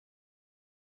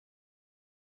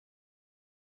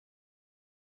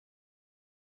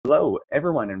Hello,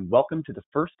 everyone, and welcome to the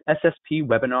first SSP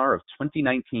webinar of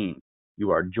 2019.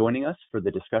 You are joining us for the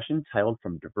discussion titled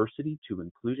From Diversity to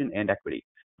Inclusion and Equity.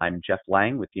 I'm Jeff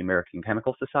Lang with the American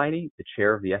Chemical Society, the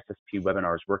chair of the SSP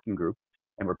Webinars Working Group,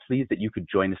 and we're pleased that you could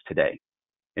join us today.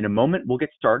 In a moment, we'll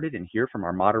get started and hear from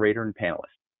our moderator and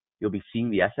panelists. You'll be seeing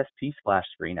the SSP splash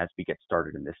screen as we get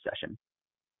started in this session.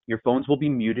 Your phones will be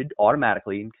muted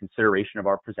automatically in consideration of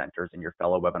our presenters and your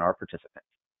fellow webinar participants.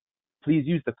 Please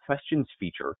use the questions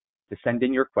feature to send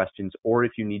in your questions, or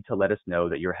if you need to let us know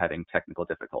that you're having technical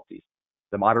difficulties.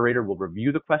 The moderator will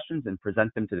review the questions and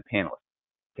present them to the panelists.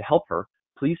 To help her,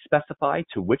 please specify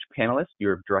to which panelist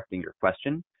you're directing your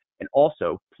question, and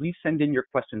also please send in your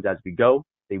questions as we go.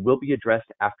 They will be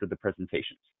addressed after the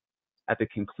presentations. At the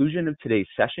conclusion of today's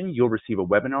session, you'll receive a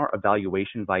webinar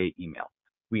evaluation via email.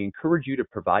 We encourage you to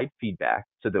provide feedback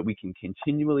so that we can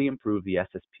continually improve the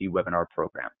SSP webinar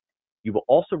program. You will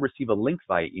also receive a link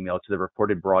via email to the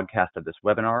recorded broadcast of this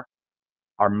webinar.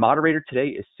 Our moderator today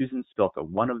is Susan Spilka,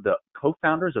 one of the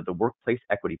co-founders of the Workplace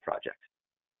Equity Project.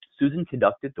 Susan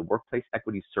conducted the Workplace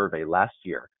Equity Survey last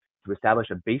year to establish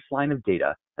a baseline of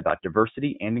data about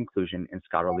diversity and inclusion in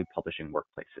scholarly publishing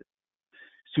workplaces.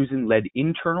 Susan led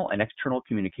internal and external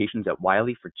communications at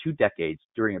Wiley for 2 decades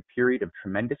during a period of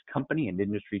tremendous company and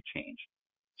industry change.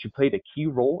 She played a key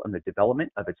role in the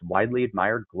development of its widely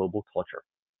admired global culture.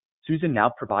 Susan now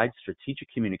provides strategic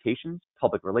communications,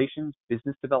 public relations,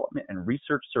 business development, and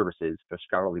research services for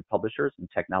scholarly publishers and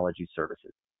technology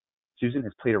services. Susan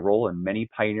has played a role in many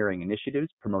pioneering initiatives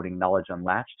promoting knowledge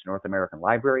unlatched to North American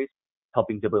libraries,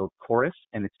 helping to build Chorus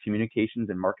and its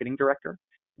communications and marketing director,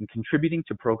 and contributing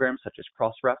to programs such as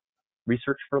Crossref,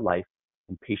 Research for Life,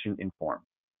 and Patient Informed.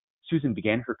 Susan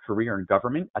began her career in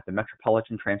government at the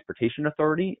Metropolitan Transportation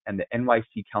Authority and the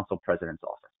NYC Council President's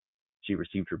Office. She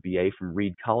received her BA from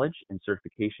Reed College and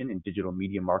certification in digital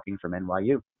media marketing from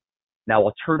NYU. Now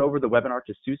I'll turn over the webinar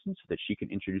to Susan so that she can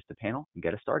introduce the panel and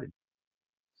get us started.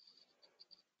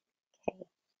 Okay.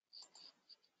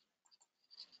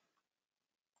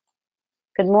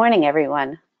 Good morning,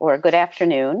 everyone, or good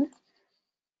afternoon.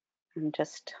 I'm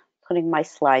just putting my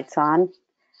slides on.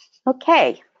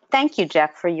 Okay, thank you,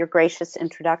 Jeff, for your gracious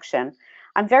introduction.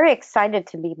 I'm very excited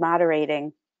to be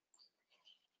moderating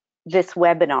this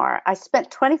webinar. I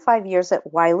spent 25 years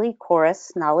at Wiley,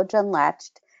 Chorus, Knowledge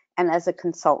Unlatched, and as a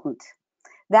consultant.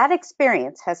 That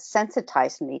experience has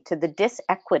sensitized me to the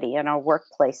disequity in our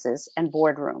workplaces and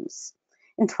boardrooms.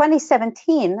 In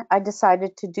 2017, I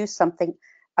decided to do something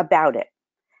about it.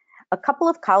 A couple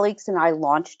of colleagues and I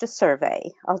launched a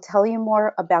survey. I'll tell you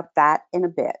more about that in a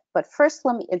bit, but first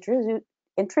let me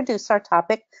introduce our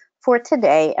topic for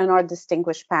today and our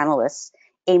distinguished panelists,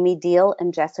 Amy Deal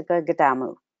and Jessica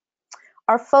Gadamu.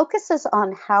 Our focus is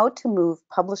on how to move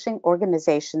publishing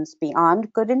organizations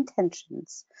beyond good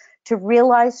intentions to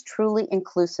realize truly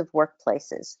inclusive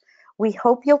workplaces. We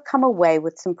hope you'll come away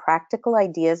with some practical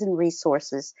ideas and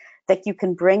resources that you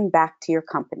can bring back to your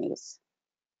companies.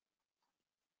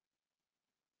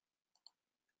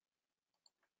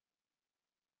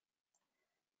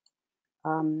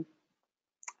 I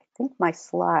think my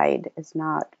slide is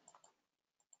not,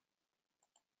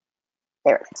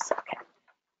 there it is, okay.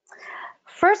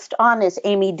 First on is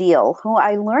Amy Deal, who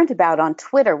I learned about on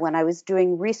Twitter when I was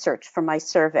doing research for my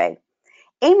survey.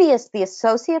 Amy is the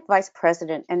Associate Vice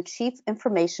President and Chief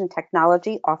Information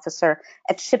Technology Officer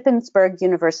at Shippensburg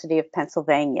University of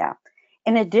Pennsylvania.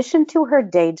 In addition to her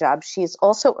day job, she is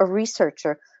also a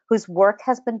researcher whose work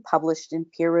has been published in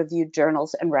peer-reviewed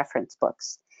journals and reference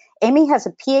books. Amy has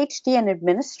a PhD in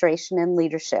administration and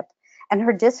leadership, and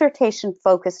her dissertation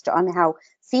focused on how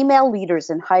female leaders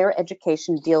in higher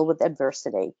education deal with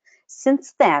adversity.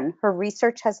 Since then, her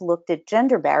research has looked at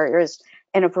gender barriers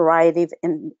in a variety of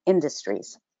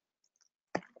industries.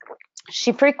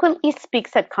 She frequently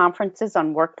speaks at conferences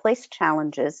on workplace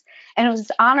challenges and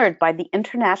was honored by the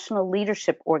International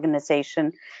Leadership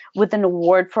Organization with an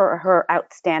award for her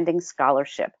outstanding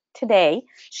scholarship. Today,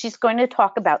 she's going to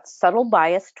talk about subtle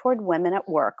bias toward women at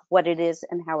work, what it is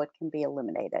and how it can be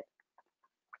eliminated.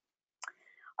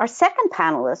 Our second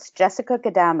panelist, Jessica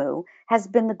Gadamu, has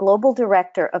been the Global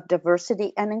Director of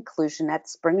Diversity and Inclusion at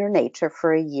Springer Nature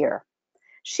for a year.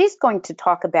 She's going to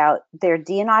talk about their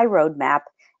D&I roadmap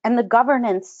and the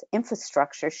governance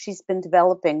infrastructure she's been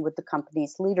developing with the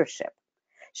company's leadership.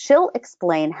 She'll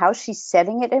explain how she's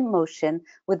setting it in motion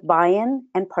with buy-in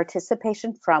and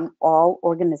participation from all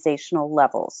organizational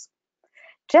levels.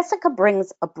 Jessica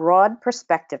brings a broad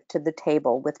perspective to the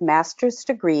table with master's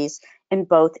degrees in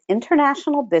both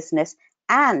international business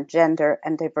and gender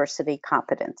and diversity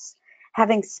competence.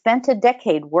 Having spent a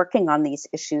decade working on these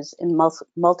issues in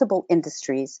multiple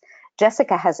industries,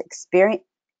 Jessica has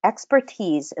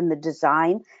expertise in the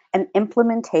design and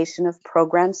implementation of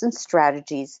programs and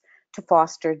strategies to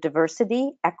foster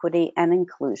diversity, equity, and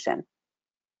inclusion.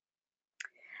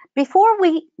 Before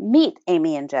we meet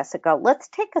Amy and Jessica, let's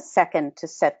take a second to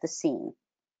set the scene.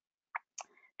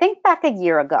 Think back a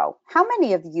year ago. How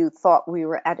many of you thought we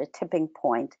were at a tipping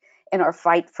point in our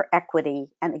fight for equity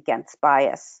and against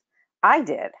bias? I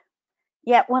did.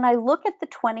 Yet when I look at the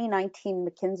 2019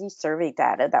 McKinsey survey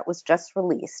data that was just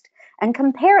released and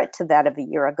compare it to that of a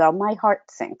year ago, my heart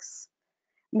sinks.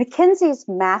 McKinsey's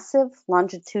massive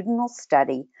longitudinal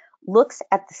study looks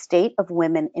at the state of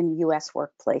women in U.S.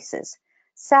 workplaces.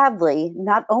 Sadly,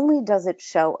 not only does it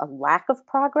show a lack of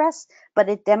progress, but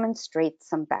it demonstrates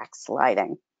some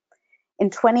backsliding. In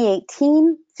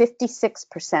 2018,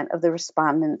 56% of the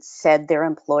respondents said their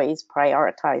employees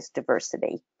prioritized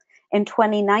diversity. In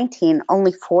 2019,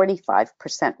 only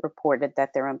 45% reported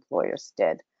that their employers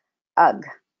did. Ugh.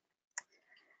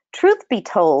 Truth be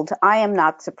told, I am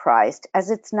not surprised, as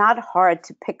it's not hard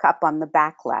to pick up on the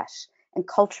backlash and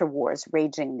culture wars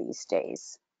raging these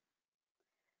days.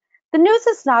 The news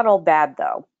is not all bad,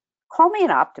 though. Call me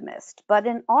an optimist, but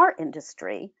in our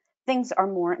industry, things are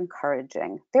more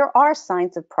encouraging. There are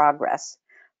signs of progress.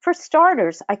 For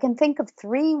starters, I can think of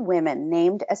 3 women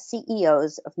named as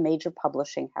CEOs of major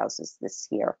publishing houses this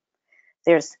year.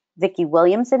 There's Vicki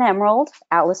Williams at Emerald,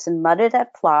 Alison Mudded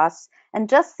at PLOS, and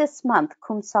just this month,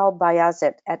 Kumsal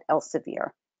Bayazit at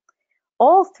Elsevier.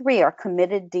 All 3 are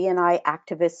committed D&I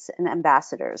activists and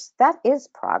ambassadors. That is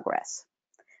progress.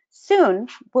 Soon,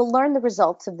 we'll learn the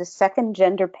results of the second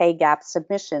gender pay gap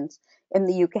submissions in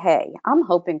the UK. I'm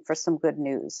hoping for some good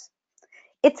news.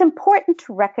 It's important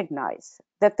to recognize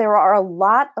that there are a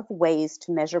lot of ways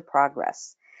to measure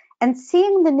progress, and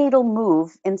seeing the needle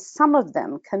move in some of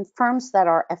them confirms that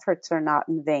our efforts are not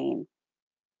in vain.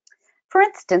 For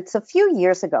instance, a few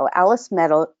years ago, Alice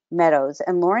Meadows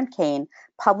and Lauren Kane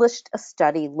published a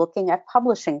study looking at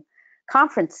publishing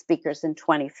conference speakers in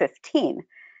 2015.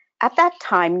 At that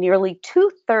time, nearly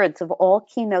 2/3 of all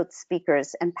keynote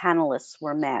speakers and panelists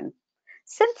were men.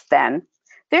 Since then,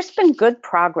 there's been good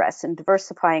progress in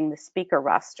diversifying the speaker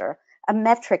roster, a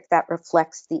metric that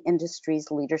reflects the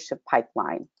industry's leadership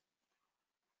pipeline.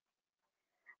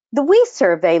 The WE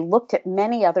survey looked at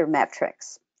many other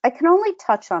metrics. I can only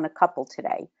touch on a couple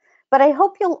today, but I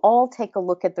hope you'll all take a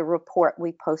look at the report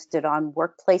we posted on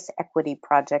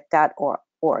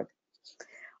workplaceequityproject.org.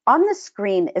 On the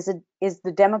screen is the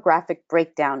demographic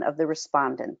breakdown of the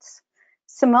respondents.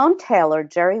 Simone Taylor,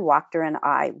 Jeri Wachter, and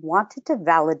I wanted to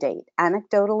validate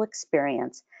anecdotal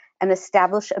experience and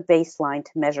establish a baseline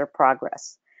to measure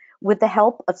progress. With the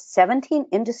help of 17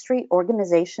 industry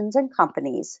organizations and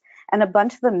companies and a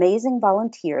bunch of amazing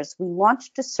volunteers, we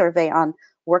launched a survey on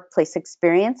workplace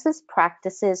experiences,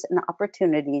 practices, and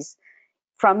opportunities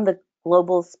from the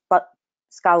global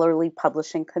scholarly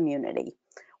publishing community.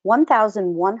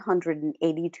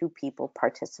 1,182 people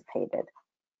participated.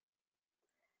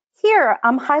 Here,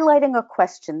 I'm highlighting a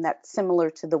question that's similar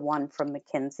to the one from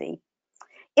McKinsey.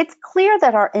 It's clear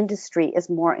that our industry is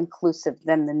more inclusive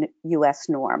than the US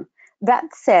norm.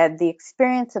 That said, the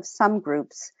experience of some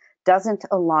groups doesn't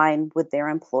align with their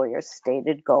employers'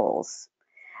 stated goals.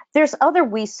 There's other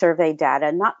WE survey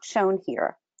data not shown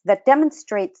here that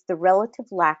demonstrates the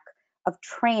relative lack of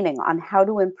training on how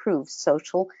to improve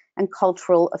social and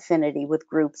cultural affinity with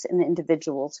groups and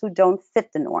individuals who don't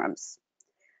fit the norms.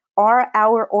 Are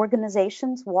our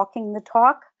organizations walking the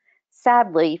talk?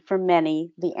 Sadly, for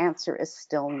many, the answer is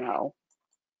still no.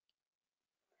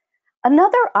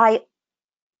 I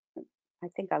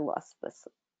think I lost this.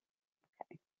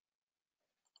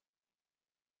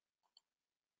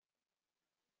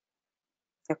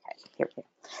 Okay, here we go.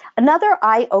 Another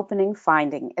eye-opening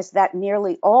finding is that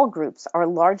nearly all groups are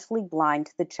largely blind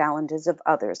to the challenges of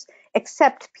others,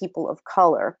 except people of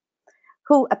color,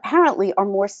 who apparently are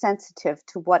more sensitive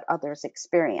to what others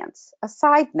experience. A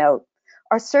side note,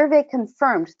 our survey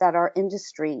confirmed that our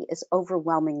industry is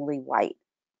overwhelmingly white.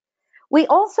 We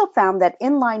also found that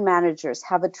inline managers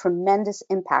have a tremendous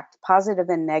impact, positive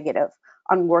and negative,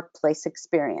 on workplace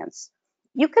experience.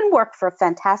 You can work for a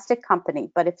fantastic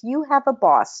company, but if you have a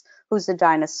boss who's a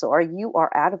dinosaur, you are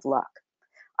out of luck.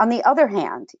 On the other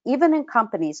hand, even in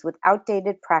companies with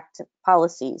outdated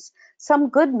policies, some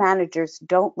good managers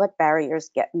don't let barriers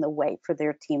get in the way for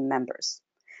their team members.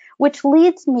 Which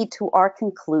leads me to our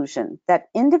conclusion that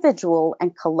individual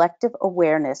and collective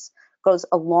awareness goes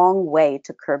a long way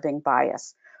to curbing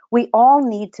bias. We all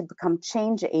need to become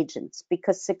change agents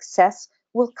because success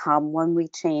will come when we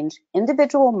change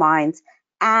individual minds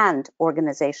and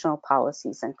organizational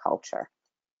policies and culture.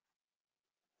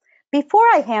 Before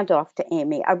I hand off to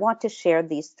Amy, I want to share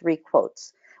these 3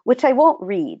 quotes, which I won't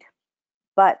read,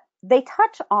 but they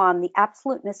touch on the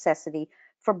absolute necessity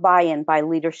for buy-in by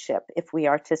leadership if we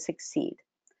are to succeed.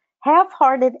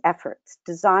 Half-hearted efforts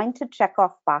designed to check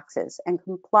off boxes and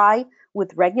comply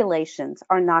with regulations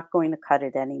are not going to cut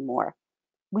it anymore.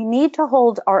 We need to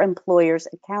hold our employers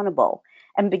accountable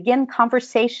and begin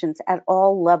conversations at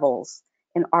all levels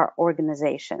in our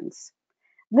organizations.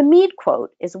 The Mead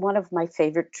quote is one of my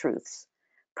favorite truths.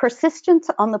 Persistence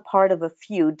on the part of a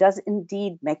few does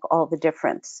indeed make all the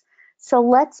difference. So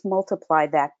let's multiply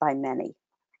that by many.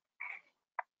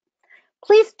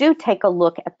 Please do take a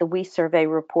look at the We Survey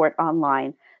report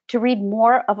online to read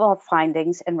more of our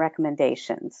findings and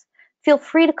recommendations. Feel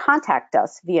free to contact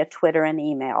us via Twitter and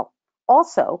email.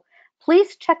 Also,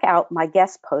 please check out my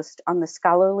guest post on the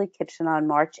Scholarly Kitchen on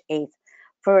March 8th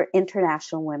for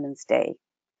International Women's Day.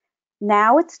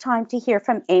 Now it's time to hear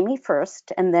from Amy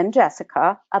first and then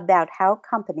Jessica about how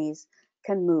companies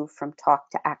can move from talk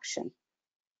to action.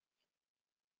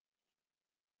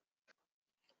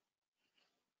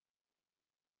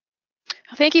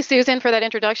 Thank you, Susan, for that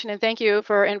introduction, and thank you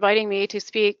for inviting me to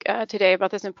speak today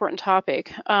about this important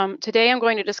topic. Today I'm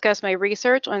going to discuss my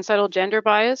research on subtle gender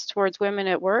bias towards women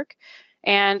at work,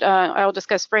 and I will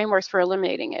discuss frameworks for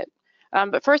eliminating it.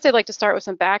 But first, I'd like to start with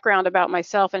some background about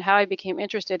myself and how I became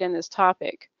interested in this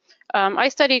topic. I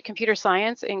studied computer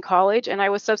science in college, and I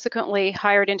was subsequently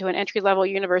hired into an entry-level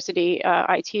university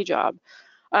IT job.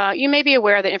 You may be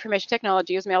aware that information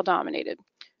technology is male-dominated.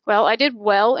 Well, I did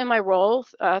well in my role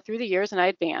through the years, and I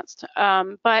advanced.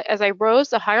 But as I rose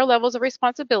to higher levels of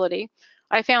responsibility,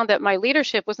 I found that my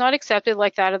leadership was not accepted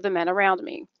like that of the men around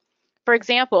me. For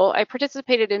example, I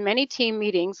participated in many team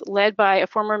meetings led by a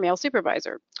former male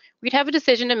supervisor. We'd have a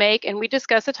decision to make, and we'd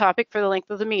discuss the topic for the length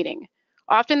of the meeting.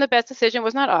 Often the best decision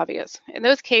was not obvious. In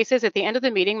those cases, at the end of the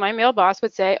meeting, my male boss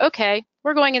would say, "Okay,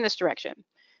 we're going in this direction."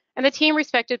 And the team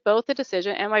respected both the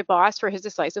decision and my boss for his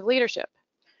decisive leadership.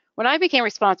 When I became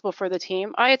responsible for the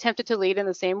team, I attempted to lead in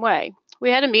the same way.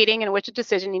 We had a meeting in which a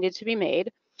decision needed to be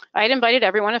made. I had invited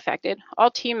everyone affected.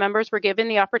 All team members were given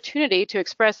the opportunity to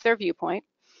express their viewpoint.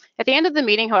 At the end of the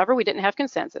meeting, however, we didn't have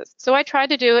consensus. So I tried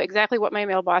to do exactly what my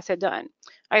male boss had done.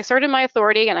 I asserted my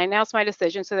authority and I announced my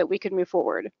decision so that we could move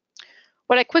forward.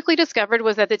 What I quickly discovered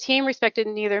was that the team respected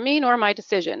neither me nor my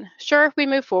decision. Sure, we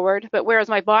moved forward, but whereas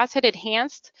my boss had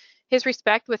enhanced his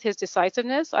respect with his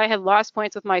decisiveness, I had lost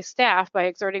points with my staff by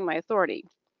exerting my authority.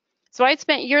 So I'd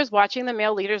spent years watching the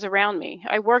male leaders around me.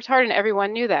 I worked hard and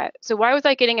everyone knew that. So why was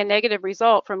I getting a negative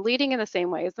result from leading in the same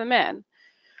way as the men?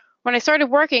 When I started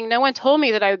working, no one told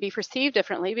me that I would be perceived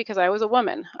differently because I was a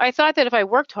woman. I thought that if I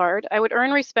worked hard, I would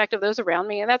earn respect of those around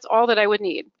me, and that's all that I would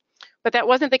need. But that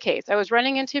wasn't the case. I was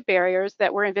running into barriers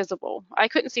that were invisible. I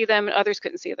couldn't see them and others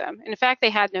couldn't see them. In fact,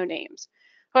 they had no names.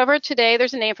 However, today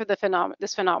there's a name for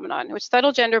this phenomenon, which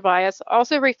subtle gender bias,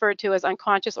 also referred to as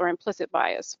unconscious or implicit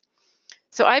bias.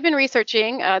 So I've been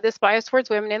researching this bias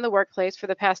towards women in the workplace for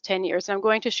the past 10 years, and I'm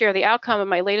going to share the outcome of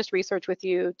my latest research with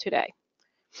you today.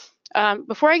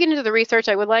 Before I get into the research,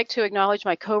 I would like to acknowledge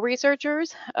my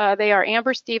co-researchers. They are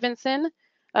Amber Stevenson,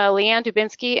 Leanne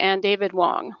Dubinsky, and David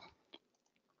Wong.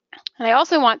 And I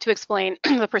also want to explain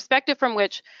the perspective from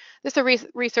which this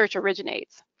research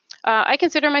originates. I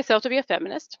consider myself to be a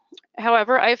feminist.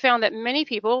 However, I've found that many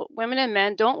people, women and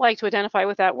men, don't like to identify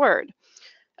with that word.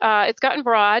 It's gotten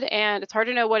broad and it's hard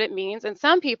to know what it means. And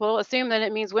some people assume that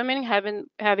it means women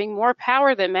having more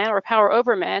power than men or power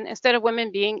over men instead of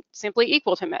women being simply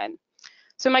equal to men.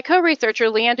 So my co-researcher,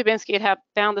 Leanne Dubinsky, had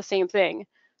found the same thing.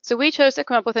 So we chose to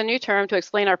come up with a new term to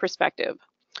explain our perspective.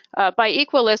 By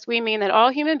equalist, we mean that all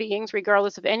human beings,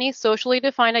 regardless of any socially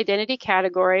defined identity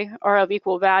category, are of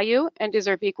equal value and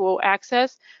deserve equal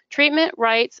access, treatment,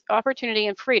 rights, opportunity,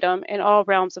 and freedom in all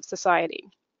realms of society.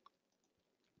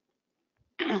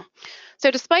 So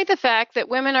despite the fact that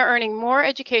women are earning more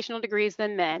educational degrees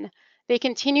than men, they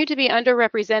continue to be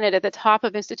underrepresented at the top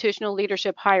of institutional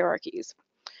leadership hierarchies.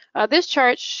 This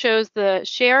chart shows the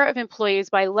share of employees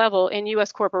by level in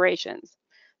U.S. corporations.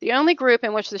 The only group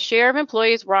in which the share of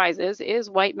employees rises is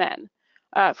white men.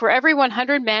 For every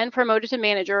 100 men promoted to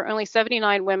manager, only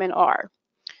 79 women are.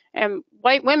 And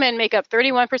white women make up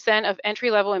 31% of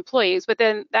entry-level employees, but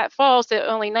then that falls to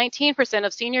only 19%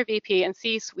 of senior VP and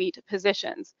C-suite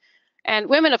positions. And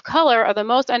women of color are the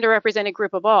most underrepresented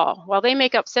group of all. While they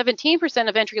make up 17%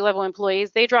 of entry-level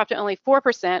employees, they drop to only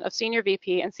 4% of senior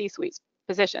VP and C-suite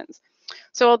positions.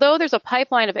 So although there's a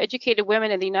pipeline of educated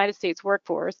women in the United States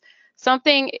workforce,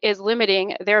 something is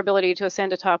limiting their ability to ascend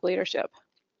to top leadership.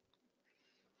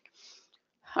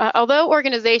 Although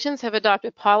organizations have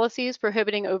adopted policies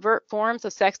prohibiting overt forms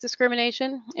of sex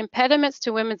discrimination, impediments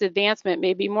to women's advancement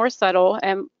may be more subtle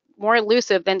and more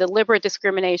elusive than deliberate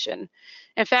discrimination.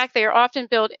 In fact,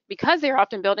 because they are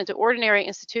often built into ordinary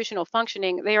institutional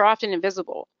functioning, they are often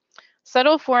invisible.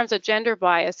 Subtle forms of gender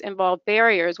bias involve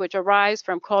barriers which arise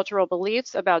from cultural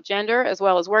beliefs about gender, as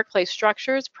well as workplace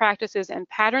structures, practices, and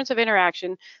patterns of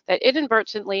interaction that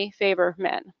inadvertently favor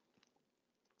men.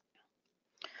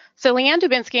 So Leanne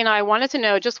Dubinsky and I wanted to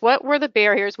know just what were the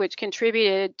barriers which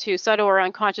contributed to subtle or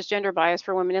unconscious gender bias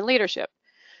for women in leadership.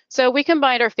 So we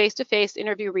combined our face-to-face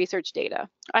interview research data.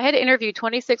 I had interviewed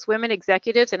 26 women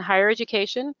executives in higher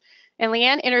education, and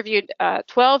Leanne interviewed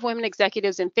 12 women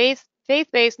executives in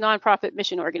faith-based nonprofit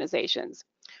mission organizations.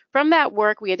 From that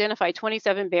work, we identified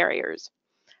 27 barriers.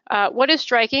 What is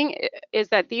striking is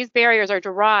that these barriers are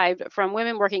derived from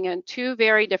women working in two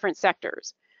very different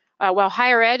sectors. While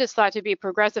higher ed is thought to be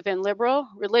progressive and liberal,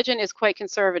 religion is quite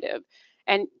conservative.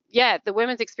 And yet, the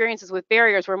women's experiences with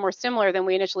barriers were more similar than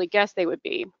we initially guessed they would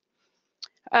be.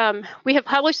 We have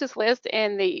published this list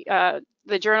in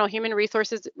the journal Human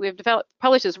Resources. We've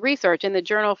published this research in the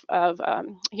Journal of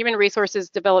Human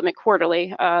Resources Development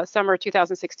Quarterly, summer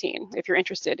 2016, if you're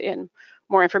interested in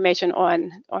more information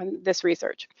on this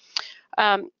research.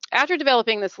 After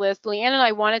developing this list, Leanne and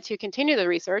I wanted to continue the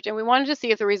research, and we wanted to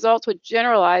see if the results would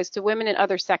generalize to women in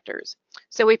other sectors.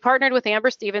 So we partnered with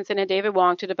Amber Stevenson and David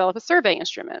Wong to develop a survey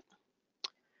instrument.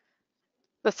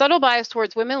 The subtle bias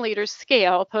towards women leaders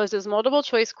scale poses multiple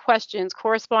choice questions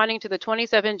corresponding to the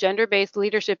 27 gender-based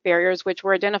leadership barriers which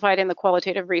were identified in the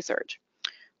qualitative research.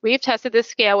 We've tested this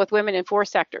scale with women in 4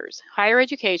 sectors: higher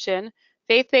education,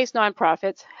 faith-based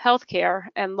nonprofits, healthcare,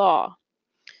 and law.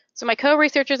 So my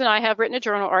co-researchers and I have written a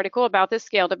journal article about this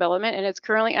scale development, and it's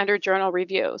currently under journal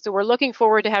review. So we're looking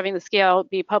forward to having the scale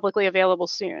be publicly available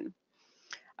soon.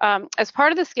 As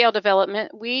part of the scale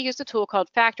development, we used a tool called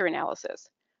factor analysis.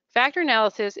 Factor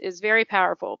analysis is very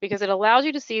powerful because it allows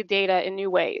you to see data in new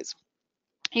ways.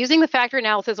 Using the factor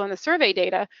analysis on the survey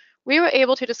data, we were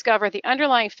able to discover the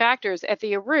underlying factors at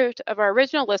the root of our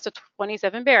original list of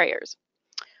 27 barriers.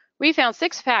 We found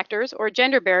 6 factors, or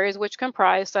gender barriers, which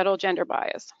comprise subtle gender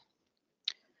bias.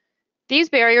 These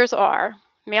barriers are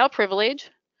male privilege,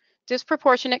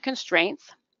 disproportionate constraints,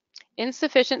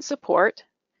 insufficient support,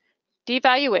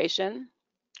 devaluation,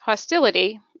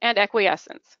 hostility, and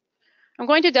acquiescence. I'm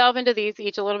going to delve into these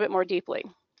each a little bit more deeply.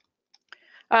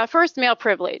 First, male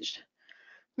privilege.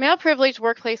 Male privileged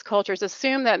workplace cultures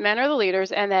assume that men are the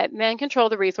leaders and that men control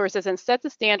the resources and set the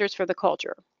standards for the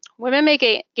culture. Women may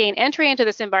gain entry into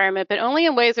this environment, but only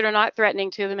in ways that are not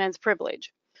threatening to the men's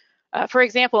privilege. For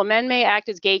example, men may act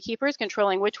as gatekeepers,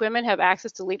 controlling which women have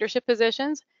access to leadership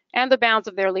positions and the bounds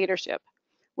of their leadership.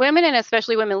 Women, and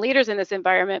especially women leaders in this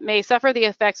environment, may suffer the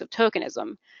effects of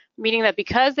tokenism, meaning that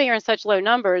because they are in such low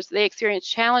numbers, they experience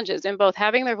challenges in both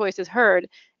having their voices heard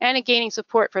and in gaining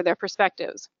support for their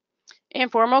perspectives.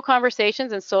 Informal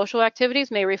conversations and social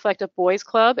activities may reflect a boys'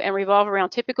 club and revolve around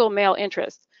typical male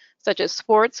interests, such as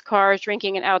sports, cars,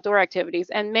 drinking, and outdoor activities,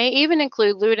 and may even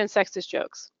include lewd and sexist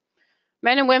jokes.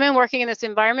 Men and women working in this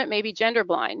environment may be gender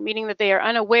blind, meaning that they are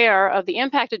unaware of the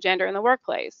impact of gender in the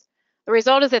workplace. The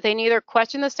result is that they neither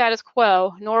question the status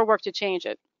quo nor work to change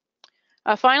it.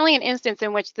 Finally, an instance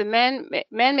in which the men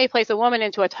may place a woman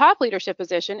into a top leadership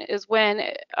position is when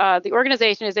the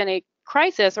organization is in a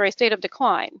crisis or a state of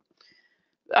decline.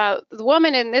 The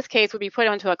woman in this case would be put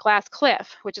onto a class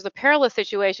cliff, which is a perilous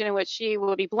situation in which she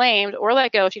will be blamed or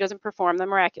let go if she doesn't perform the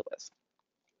miraculous.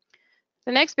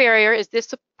 The next barrier is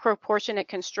disproportionate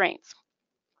constraints.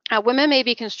 Women may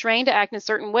be constrained to act in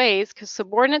certain ways because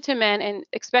subordinate to men and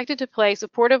expected to play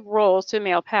supportive roles to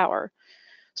male power.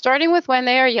 Starting with when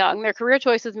they are young, their career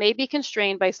choices may be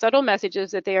constrained by subtle messages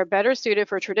that they are better suited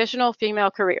for traditional female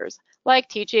careers, like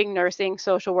teaching, nursing,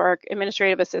 social work,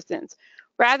 administrative assistants,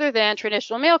 rather than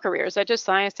traditional male careers such as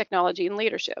science, technology, and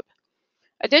leadership.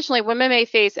 Additionally, women may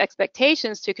face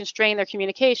expectations to constrain their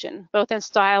communication, both in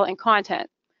style and content.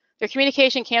 Their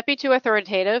communication can't be too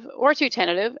authoritative or too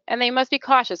tentative, and they must be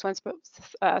cautious when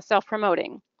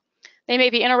self-promoting. They may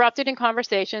be interrupted in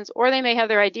conversations, or they may have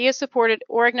their ideas supported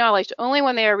or acknowledged only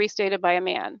when they are restated by a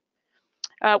man.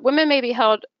 Women may be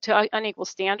held to unequal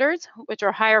standards, which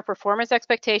are higher performance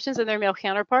expectations than their male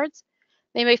counterparts.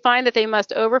 They may find that they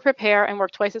must over-prepare and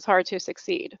work twice as hard to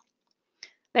succeed.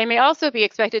 They may also be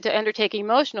expected to undertake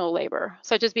emotional labor,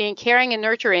 such as being caring and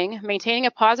nurturing, maintaining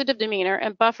a positive demeanor,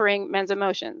 and buffering men's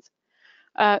emotions.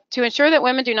 To ensure that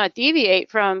women do not deviate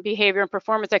from behavior and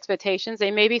performance expectations,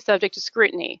 they may be subject to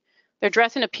scrutiny. Their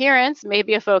dress and appearance may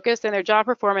be a focus, and their job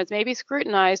performance may be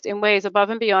scrutinized in ways above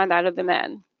and beyond that of the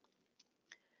men.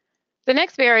 The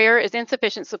next barrier is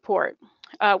insufficient support.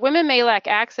 Women may lack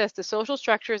access to social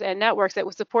structures and networks that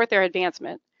would support their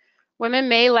advancement. Women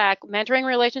may lack mentoring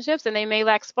relationships, and they may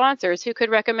lack sponsors who could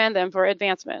recommend them for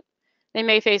advancement. They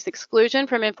may face exclusion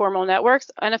from informal networks,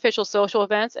 unofficial social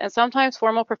events, and sometimes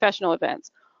formal professional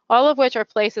events, all of which are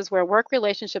places where work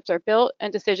relationships are built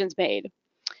and decisions made.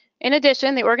 In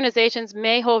addition, the organizations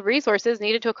may hold resources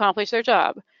needed to accomplish their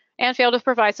job and fail to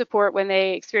provide support when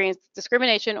they experience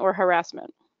discrimination or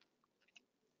harassment.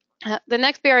 The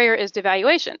next barrier is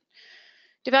devaluation.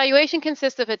 Devaluation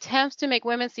consists of attempts to make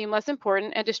women seem less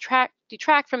important and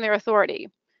detract from their authority.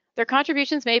 Their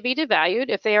contributions may be devalued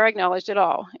if they are acknowledged at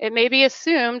all. It may be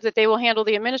assumed that they will handle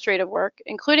the administrative work,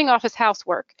 including office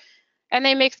housework, and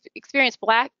they may experience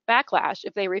backlash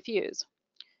if they refuse.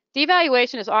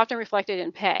 Devaluation is often reflected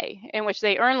in pay, in which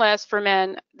they earn less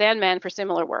than men for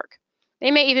similar work.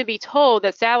 They may even be told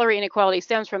that salary inequality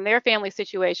stems from their family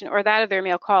situation or that of their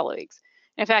male colleagues.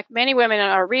 In fact, many women in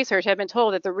our research have been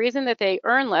told that the reason that they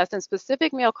earn less than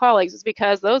specific male colleagues is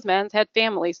because those men had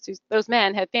families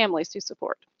to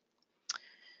support.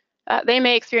 They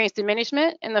may experience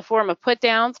diminishment in the form of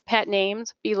put-downs, pet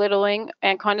names, belittling,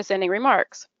 and condescending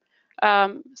remarks.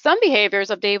 Some behaviors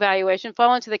of devaluation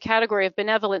fall into the category of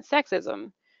benevolent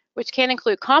sexism, which can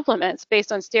include compliments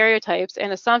based on stereotypes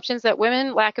and assumptions that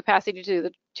women lack capacity to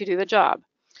do the job.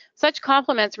 Such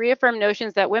compliments reaffirm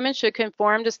notions that women should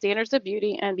conform to standards of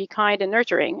beauty and be kind and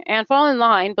nurturing, and fall in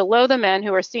line below the men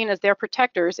who are seen as their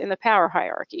protectors in the power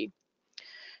hierarchy.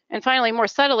 And finally, more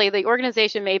subtly, the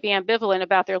organization may be ambivalent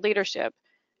about their leadership,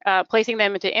 placing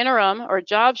them into interim or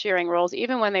job sharing roles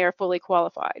even when they are fully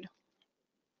qualified.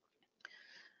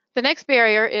 The next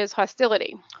barrier is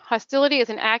hostility. Hostility is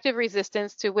an active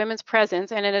resistance to women's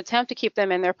presence and an attempt to keep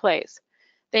them in their place.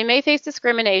 They may face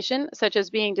discrimination, such as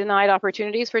being denied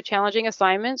opportunities for challenging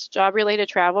assignments, job-related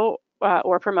travel,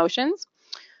 or promotions.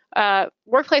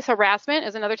 Workplace harassment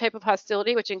is another type of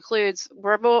hostility, which includes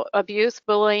verbal abuse,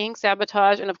 bullying,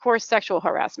 sabotage, and of course, sexual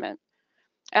harassment.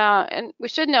 And we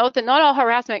should note that not all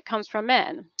harassment comes from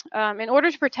men. In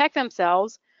order to protect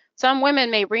themselves, some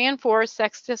women may reinforce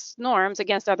sexist norms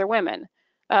against other women.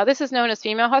 This is known as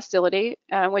female hostility,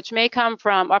 which may come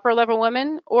from upper-level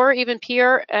women or even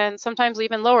peer and sometimes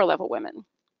even lower-level women.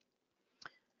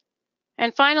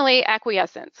 And finally,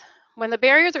 acquiescence. When the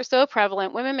barriers are so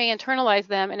prevalent, women may internalize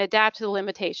them and adapt to the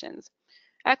limitations.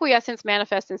 Acquiescence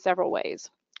manifests in several ways.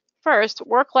 First,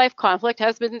 work-life conflict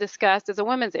has been discussed as a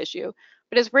women's issue,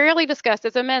 but is rarely discussed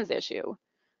as a men's issue.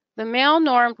 The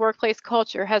male-normed workplace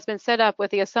culture has been set up with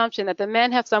the assumption that the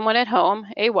men have someone at home,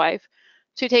 a wife,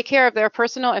 to take care of their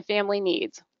personal and family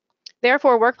needs.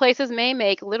 Therefore, workplaces may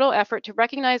make little effort to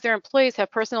recognize their employees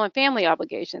have personal and family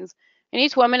obligations, and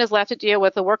each woman is left to deal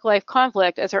with the work-life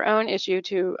conflict as her own issue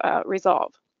to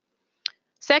resolve.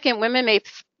 Second, women may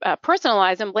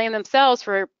personalize and blame themselves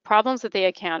for problems that they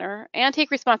encounter and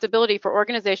take responsibility for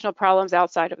organizational problems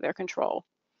outside of their control.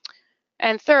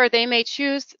 And third, they may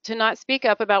choose to not speak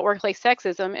up about workplace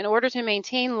sexism in order to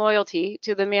maintain loyalty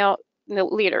to the male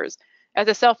leaders as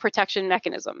a self-protection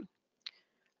mechanism.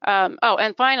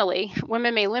 And finally,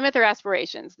 women may limit their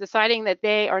aspirations, deciding that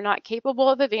they are not capable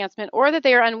of advancement or that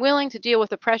they are unwilling to deal with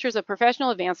the pressures of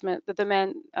professional advancement that the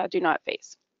men do not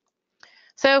face.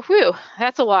 So,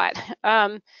 that's a lot.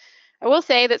 I will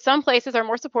say that some places are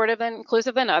more supportive and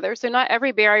inclusive than others, so not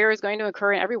every barrier is going to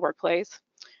occur in every workplace.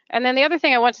 And then the other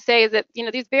thing I want to say is that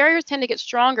these barriers tend to get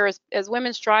stronger as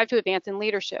women strive to advance in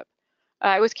leadership.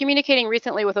 I was communicating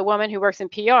recently with a woman who works in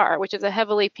PR, which is a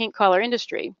heavily pink-collar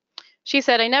industry. She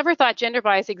said, "I never thought gender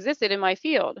bias existed in my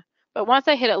field, but once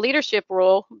I hit a leadership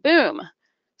role, boom.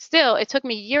 Still, it took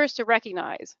me years to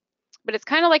recognize. But it's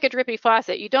kind of like a drippy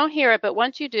faucet. You don't hear it, but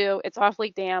once you do, it's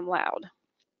awfully damn loud."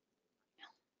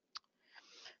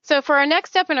 So for our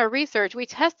next step in our research, we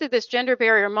tested this gender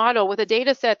barrier model with a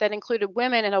data set that included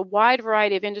women in a wide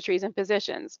variety of industries and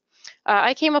positions.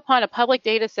 I came upon a public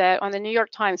data set on the New York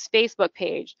Times Facebook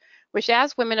page, which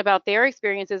asked women about their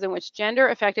experiences in which gender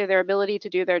affected their ability to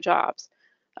do their jobs.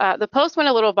 The post went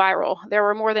a little viral. There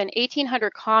were more than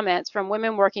 1,800 comments from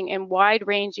women working in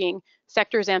wide-ranging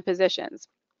sectors and positions.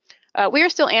 We are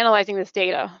still analyzing this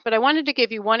data, but I wanted to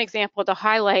give you one example to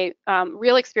highlight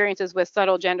real experiences with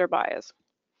subtle gender bias.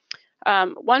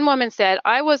 One woman said,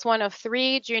 "I was one of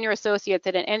 3 junior associates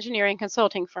at an engineering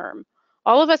consulting firm.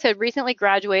 All of us had recently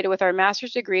graduated with our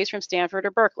master's degrees from Stanford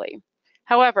or Berkeley.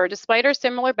 However, despite our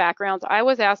similar backgrounds, I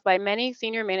was asked by many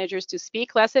senior managers to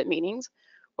speak less at meetings,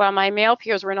 while my male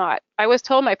peers were not. I was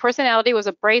told my personality was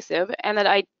abrasive and that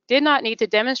I did not need to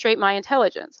demonstrate my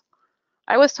intelligence.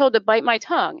 I was told to bite my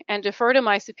tongue and defer to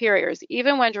my superiors,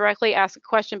 even when directly asked a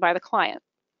question by the client.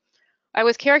 I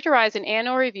was characterized in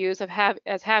annual reviews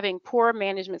as having poor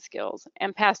management skills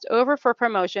and passed over for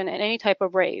promotion and any type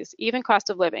of raise, even cost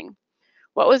of living.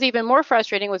 What was even more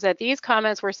frustrating was that these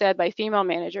comments were said by female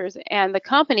managers, and the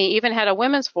company even had a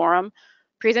women's forum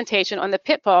presentation on the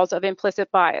pitfalls of implicit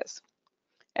bias.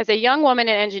 As a young woman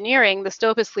in engineering, the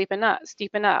slope is steep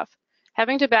enough.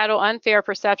 Having to battle unfair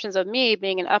perceptions of me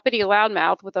being an uppity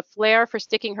loudmouth with a flair for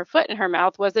sticking her foot in her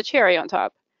mouth was the cherry on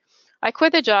top. I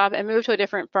quit the job and moved to a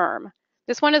different firm.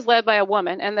 This one is led by a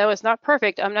woman, and though it's not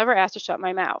perfect, I'm never asked to shut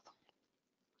my mouth.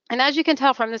 And as you can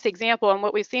tell from this example and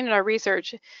what we've seen in our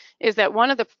research is that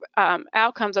one of the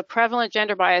outcomes of prevalent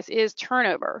gender bias is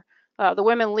turnover. The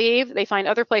women leave, they find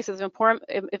other places of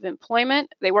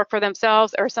employment, they work for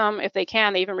themselves, or some, if they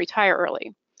can, they even retire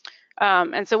early.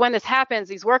 And so when this happens,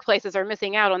 these workplaces are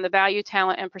missing out on the value,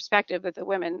 talent, and perspective that the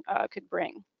women could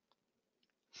bring.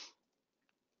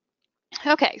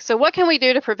 Okay, so what can we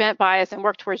do to prevent bias and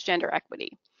work towards gender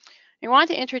equity? I want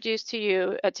to introduce to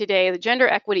you today the gender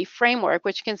equity framework,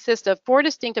 which consists of 4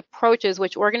 distinct approaches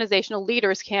which organizational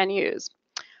leaders can use.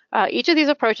 Each of these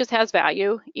approaches has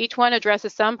value. Each one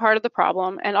addresses some part of the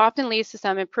problem and often leads to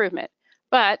some improvement.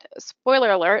 But,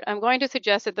 spoiler alert, I'm going to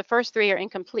suggest that the first 3 are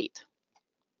incomplete.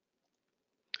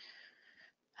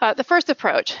 The first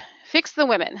approach, fix the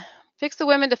women. Fix the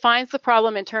women defines the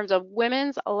problem in terms of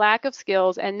women's lack of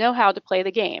skills and know-how to play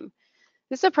the game.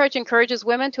 This approach encourages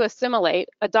women to assimilate,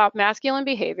 adopt masculine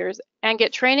behaviors, and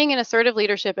get training in assertive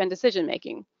leadership and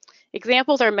decision-making.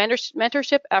 Examples are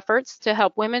mentorship efforts to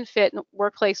help women fit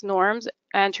workplace norms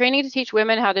and training to teach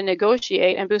women how to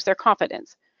negotiate and boost their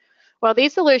confidence. While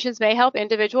these solutions may help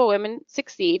individual women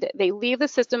succeed, they leave the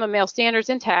system of male standards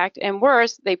intact, and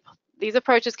worse, these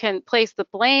approaches can place the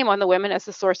blame on the women as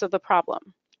the source of the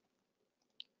problem.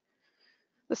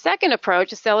 The second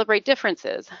approach is celebrate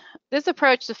differences. This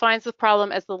approach defines the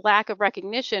problem as the lack of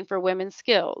recognition for women's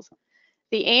skills.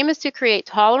 The aim is to create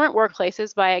tolerant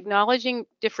workplaces by acknowledging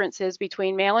differences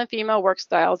between male and female work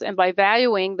styles and by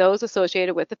valuing those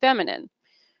associated with the feminine.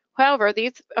 However,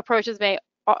 these approaches may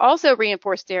also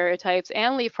reinforce stereotypes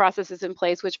and leave processes in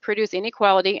place which produce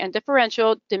inequality and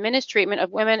differential, diminished treatment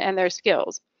of women and their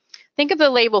skills. Think of the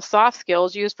label soft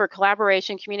skills used for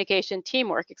collaboration, communication,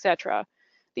 teamwork, etc.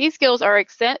 These skills are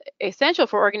essential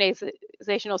for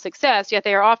organizational success, yet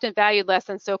they are often valued less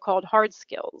than so-called hard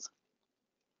skills.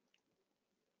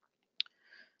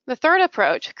 The third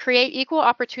approach, create equal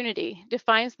opportunity,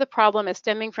 defines the problem as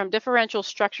stemming from differential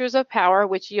structures of power,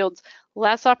 which yields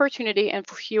less opportunity and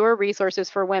fewer resources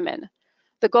for women.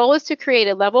 The goal is to create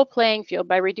a level playing field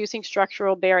by reducing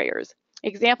structural barriers.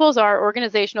 Examples are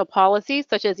organizational policies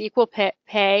such as equal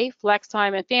pay, flex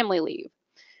time, and family leave.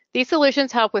 These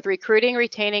solutions help with recruiting,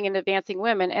 retaining, and advancing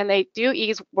women, and they do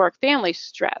ease work-family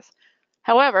stress.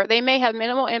 However, they may have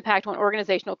minimal impact on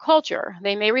organizational culture.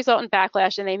 They may result in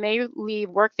backlash, and they may leave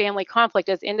work-family conflict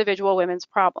as individual women's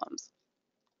problems.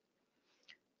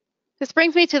 This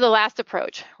brings me to the last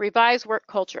approach, revised work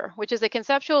culture, which is a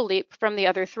conceptual leap from the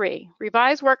other 3.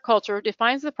 Revised work culture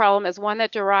defines the problem as one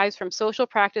that derives from social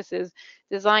practices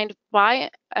designed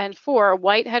by and for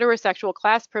white heterosexual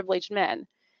class-privileged men.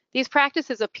 These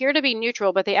practices appear to be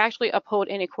neutral, but they actually uphold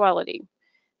inequality.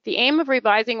 The aim of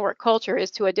revising work culture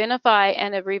is to identify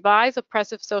and revise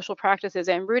oppressive social practices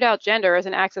and root out gender as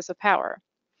an axis of power.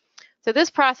 So this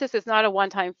process is not a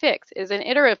one-time fix. It is an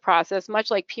iterative process, much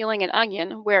like peeling an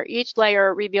onion, where each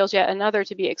layer reveals yet another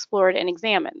to be explored and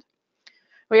examined.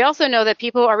 We also know that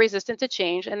people are resistant to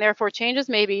change, and therefore changes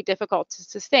may be difficult to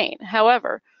sustain.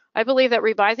 However, I believe that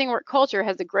revising work culture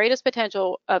has the greatest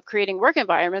potential of creating work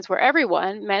environments where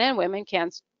everyone, men and women,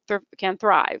 can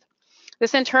thrive.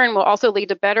 This in turn will also lead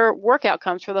to better work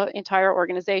outcomes for the entire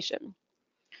organization.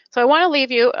 So I want to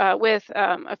leave you with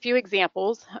a few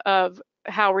examples of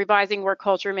how revising work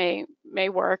culture may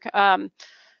work.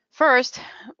 First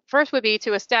would be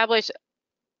to establish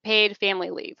paid family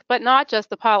leave, but not just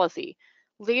the policy.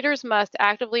 Leaders must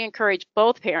actively encourage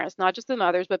both parents, not just the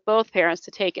mothers, but both parents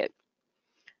to take it.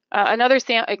 Another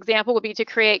example would be to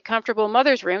create comfortable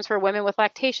mother's rooms for women with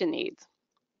lactation needs.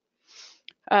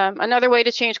 Another way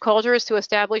to change culture is to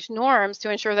establish norms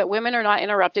to ensure that women are not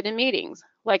interrupted in meetings.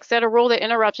 Like set a rule that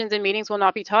interruptions in meetings will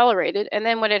not be tolerated, and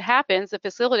then when it happens, the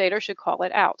facilitator should call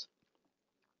it out.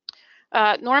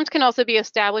 Norms can also be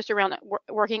established around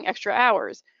working extra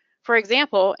hours. For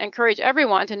example, encourage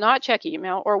everyone to not check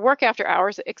email or work after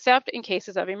hours except in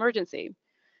cases of emergency.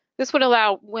 This would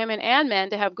allow women and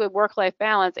men to have good work-life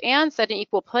balance and set an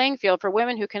equal playing field for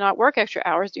women who cannot work extra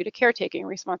hours due to caretaking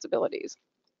responsibilities.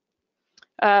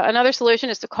 Another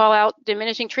solution is to call out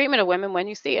diminishing treatment of women when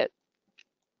you see it.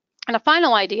 And a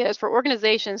final idea is for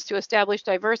organizations to establish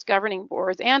diverse governing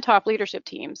boards and top leadership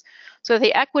teams so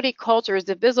the equity culture is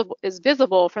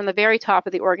visible from the very top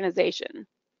of the organization.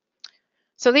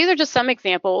 So these are just some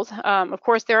examples. Of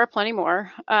course, there are plenty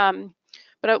more.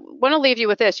 But I want to leave you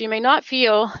with this. You may not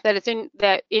feel that it's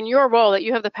in your role that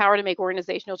you have the power to make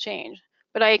organizational change,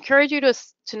 but I encourage you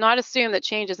to not assume that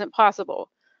change isn't possible.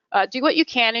 Do what you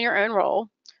can in your own role,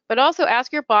 but also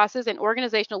ask your bosses and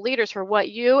organizational leaders for what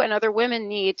you and other women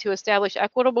need to establish an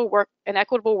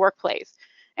equitable workplace.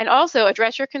 And also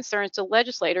address your concerns to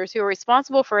legislators who are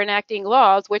responsible for enacting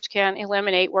laws which can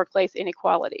eliminate workplace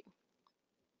inequality.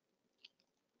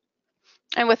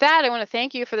 And with that, I want to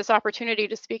thank you for this opportunity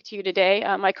to speak to you today.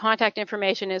 My contact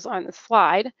information is on the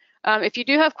slide. If you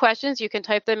do have questions, you can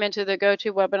type them into the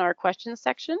GoToWebinar questions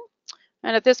section.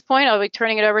 And at this point, I'll be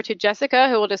turning it over to Jessica,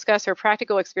 who will discuss her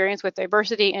practical experience with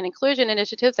diversity and inclusion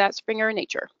initiatives at Springer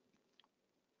Nature.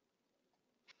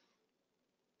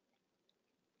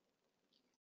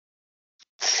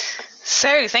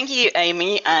 So thank you,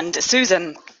 Amy and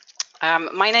Susan.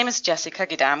 My name is Jessica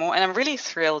Guidamo, and I'm really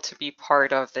thrilled to be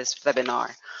part of this webinar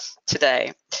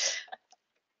today.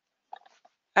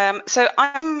 So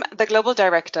I'm the Global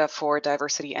Director for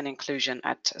Diversity and Inclusion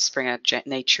at Springer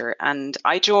Nature, and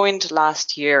I joined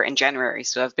last year in January,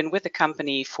 so I've been with the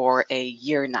company for a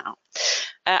year now.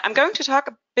 I'm going to talk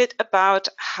a bit about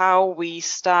how we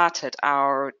started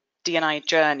our D&I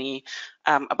journey,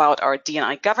 about our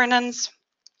D&I governance,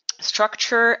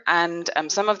 structure, and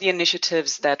some of the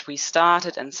initiatives that we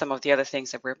started and some of the other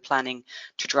things that we're planning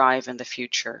to drive in the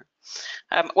future.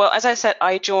 Well, as I said,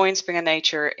 I joined Springer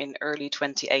Nature in early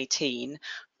 2018,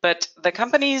 but the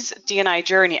company's D&I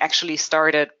journey actually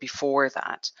started before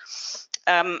that.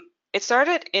 It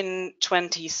started in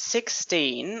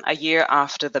 2016, a year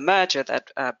after the merger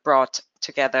that brought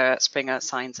together Springer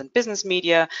Science and Business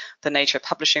Media, the Nature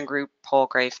Publishing Group,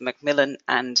 Palgrave Macmillan,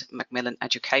 and Macmillan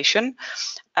Education,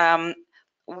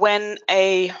 when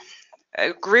a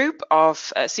group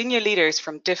of senior leaders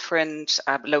from different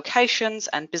locations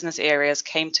and business areas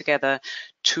came together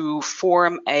to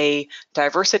form a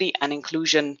diversity and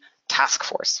inclusion task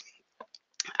force.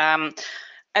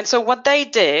 And so what they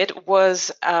did was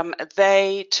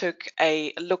they took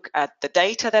a look at the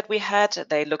data that we had.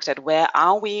 They looked at where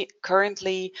are we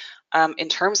currently in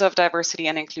terms of diversity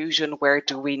and inclusion, where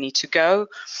do we need to go.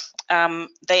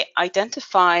 They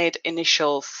identified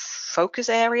initial focus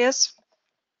areas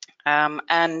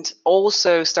and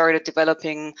also started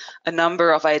developing a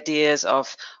number of ideas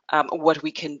of what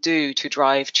we can do to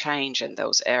drive change in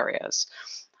those areas.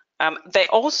 They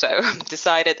also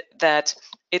decided that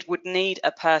it would need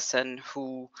a person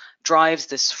who drives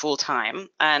this full time,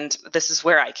 and this is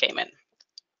where I came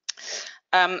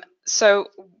in. So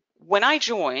when I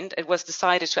joined, it was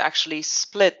decided to actually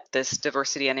split this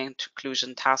diversity and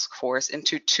inclusion task force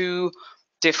into two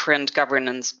different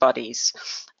governance bodies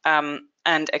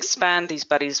and expand these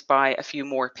bodies by a few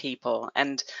more people.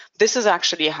 And this is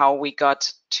actually how we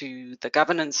got to the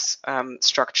governance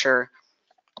structure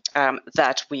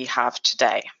that we have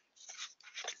today.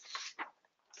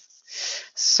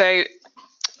 So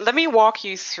let me walk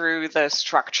you through the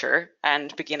structure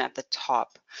and begin at the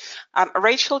top.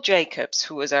 Rachel Jacobs,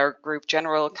 who is our Group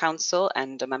General Counsel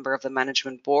and a member of the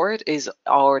Management Board, is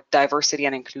our Diversity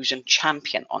and Inclusion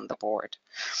Champion on the board.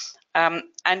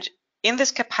 And in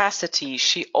this capacity,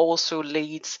 she also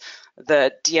leads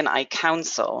the D&I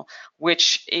Council,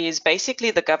 which is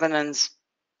basically the governance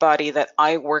body that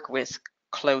I work with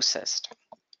closest.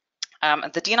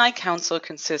 The D&I Council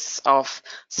consists of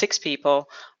 6 people.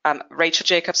 Rachel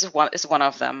Jacobs is one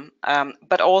of them,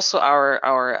 but also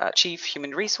our Chief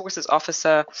Human Resources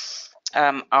Officer,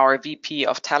 our VP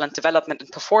of Talent Development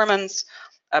and Performance,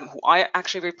 who I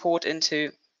actually report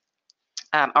into,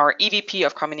 our EVP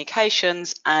of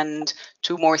Communications, and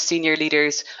 2 more senior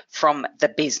leaders from the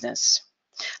business.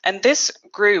 And this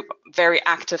group very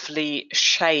actively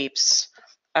shapes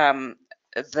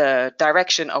the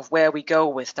direction of where we go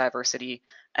with diversity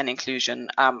and inclusion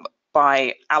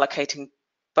by allocating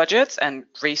budgets and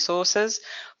resources,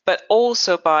 but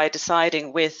also by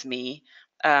deciding with me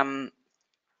on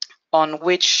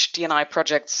which D&I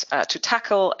projects to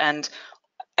tackle, and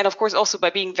of course also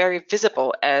by being very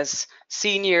visible as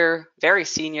senior, very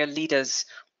senior leaders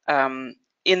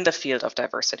in the field of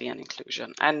diversity and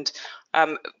inclusion. And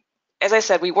as I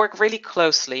said, we work really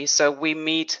closely, so we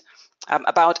meet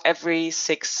about every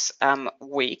 6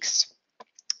 weeks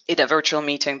in a virtual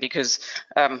meeting because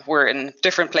we're in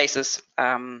different places,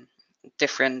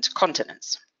 different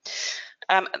continents.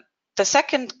 The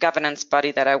second governance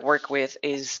body that I work with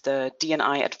is the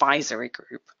D&I Advisory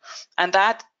Group, and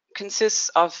that consists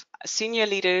of senior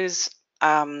leaders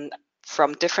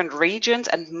from different regions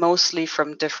and mostly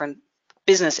from different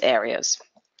business areas.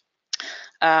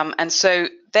 And so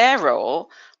their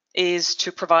role is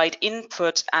to provide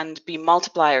input and be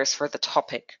multipliers for the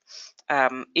topic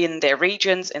in their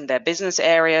regions, in their business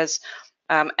areas.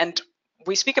 And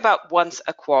we speak about once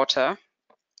a quarter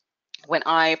when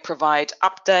I provide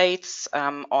updates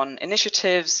on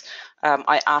initiatives.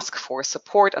 I ask for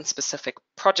support on specific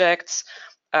projects.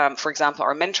 For example,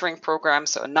 our mentoring program,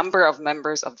 so a number of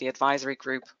members of the advisory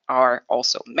group are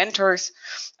also mentors.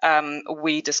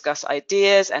 We discuss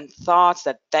ideas and thoughts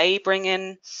that they bring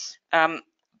in.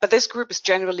 But this group is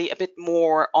generally a bit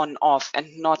more on-off,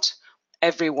 and not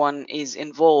everyone is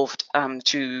involved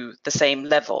to the same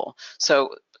level.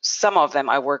 So some of them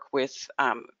I work with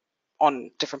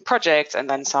on different projects, and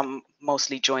then some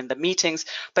mostly join the meetings.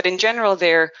 But in general,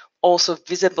 they're also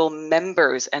visible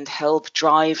members and help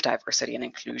drive diversity and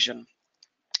inclusion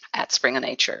at Springer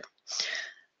Nature.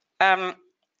 And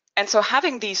so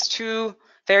having these two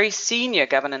very senior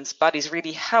governance bodies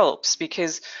really helps,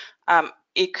 because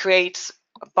it creates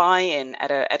buy-in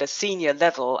at a senior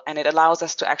level, and it allows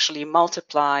us to actually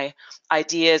multiply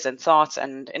ideas and thoughts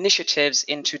and initiatives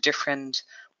into different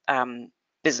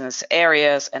business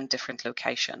areas and different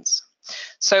locations.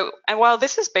 So, and while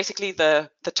this is basically the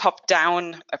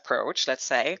top-down approach, let's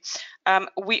say,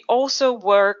 we also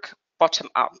work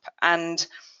bottom-up. And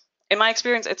in my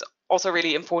experience, it's also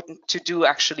really important to do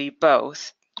actually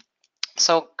both.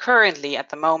 So currently, at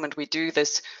the moment, we do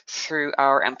this through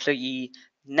our employee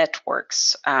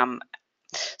networks.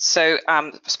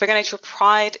 Springer Nature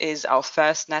Pride is our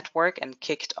first network and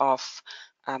kicked off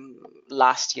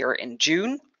last year in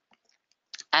June.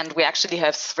 And we actually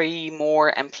have 3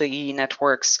 more employee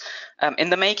networks in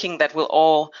the making that will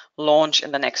all launch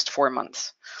in the next 4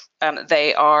 months.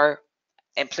 They are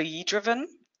employee driven,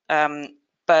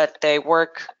 but they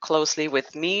work closely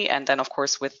with me and then, of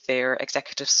course, with their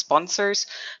executive sponsors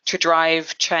to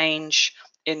drive change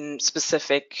in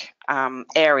specific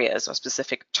areas or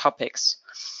specific topics.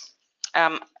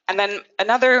 And then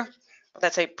another,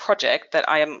 let's say, project that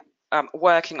I am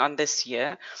working on this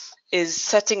year is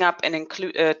setting up an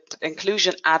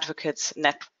inclusion advocates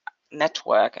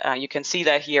network. You can see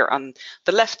that here on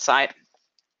the left side.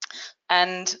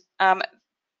 And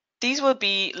these will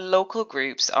be local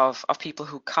groups of people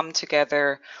who come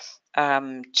together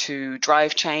to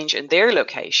drive change in their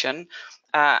location.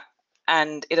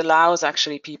 And it allows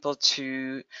actually people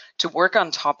to work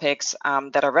on topics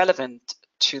that are relevant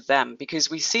to them, because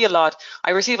we see a lot,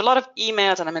 I receive a lot of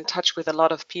emails and I'm in touch with a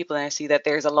lot of people, and I see that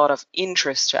there's a lot of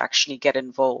interest to actually get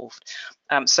involved.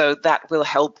 So that will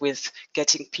help with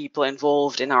getting people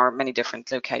involved in our many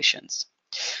different locations.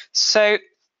 So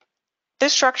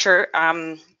this structure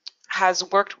has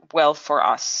worked well for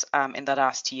us in the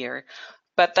last year,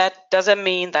 but that doesn't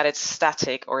mean that it's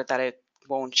static or that it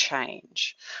won't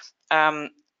change.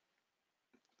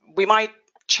 We might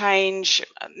change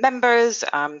members.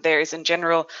 There is in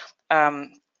general,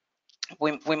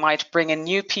 we might bring in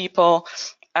new people,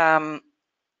 and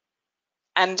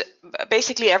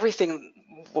basically everything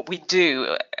what we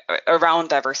do around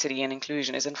diversity and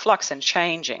inclusion is in flux and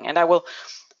changing. And I will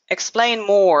explain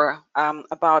more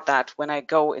about that when I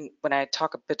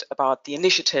talk a bit about the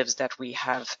initiatives that we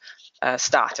have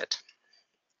started.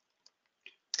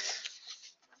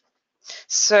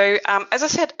 So as I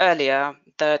said earlier,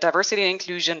 the Diversity and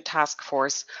Inclusion Task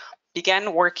Force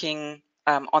began working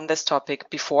on this topic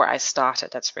before I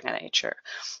started at Springer Nature.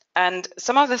 And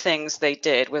some of the things they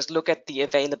did was look at the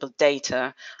available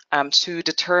data to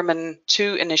determine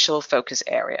 2 initial focus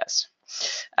areas.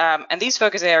 And these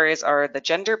focus areas are the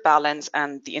gender balance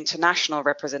and the international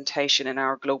representation in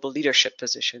our global leadership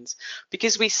positions,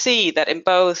 because we see that in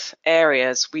both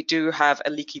areas we do have a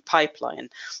leaky pipeline,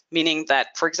 meaning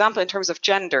that, for example, in terms of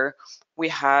gender, we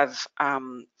have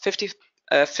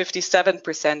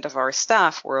 57% of our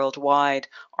staff worldwide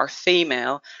are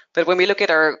female, but when we look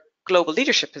at our global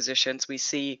leadership positions, we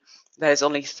see that it's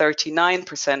only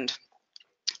 39%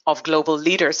 of global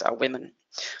leaders are women.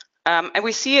 And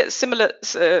we see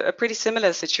a pretty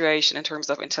similar situation in terms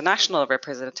of international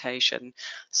representation.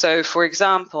 So, for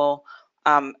example,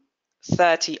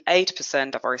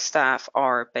 38% of our staff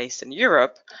are based in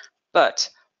Europe, but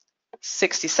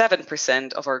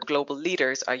 67% of our global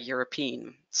leaders are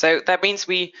European. So that means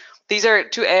these are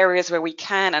 2 areas where we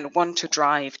can and want to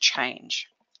drive change.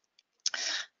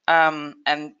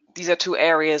 And these are 2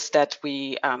 areas that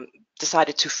we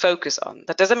decided to focus on.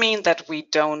 That doesn't mean that we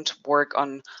don't work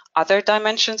on other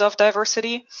dimensions of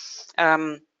diversity.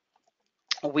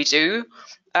 We do,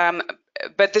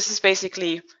 but this is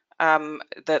basically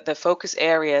the focus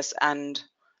areas and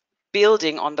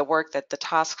building on the work that the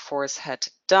task force had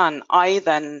done, I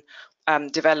then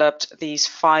developed these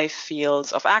 5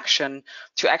 fields of action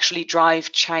to actually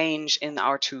drive change in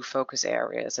our 2 focus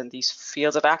areas. And these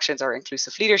fields of actions are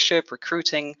inclusive leadership,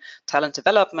 recruiting, talent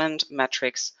development,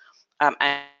 metrics, and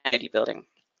community building.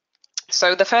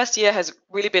 So the first year has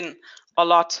really been a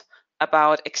lot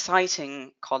about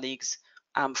exciting colleagues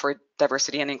for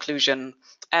diversity and inclusion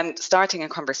and starting a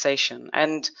conversation.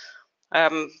 And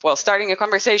well, starting a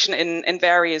conversation in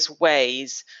various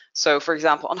ways. So, for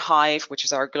example, on Hive, which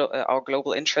is our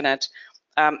global intranet,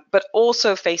 but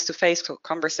also face-to-face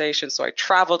conversations. So I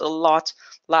traveled a lot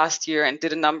last year and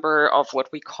did a number of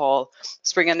what we call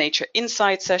Springer Nature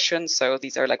Insight sessions. So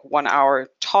these are like 1-hour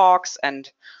talks and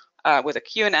with a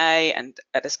Q&A and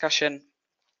a discussion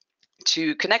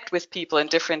to connect with people in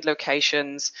different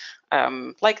locations,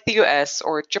 like the US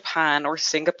or Japan or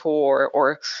Singapore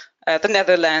or the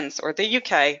Netherlands or the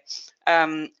UK,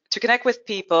 to connect with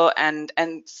people and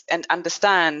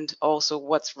understand also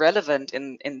what's relevant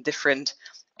in different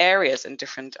areas and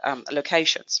different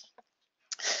locations.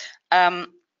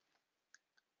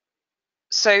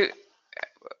 So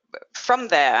from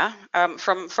there,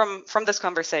 from this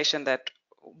conversation that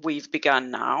we've begun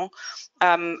now,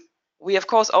 we of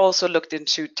course also looked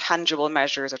into tangible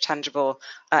measures or tangible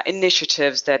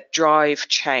initiatives that drive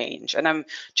change. And I'm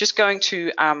just going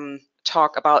to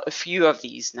talk about a few of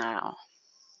these now.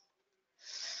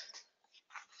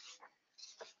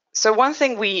 So one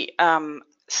thing we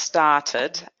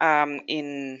started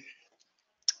in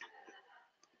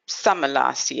summer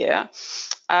last year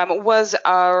was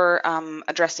our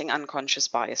addressing unconscious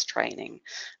bias training.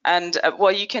 And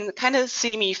well, you can kind of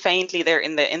see me faintly there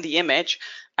in the image,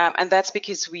 and that's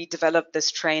because we developed this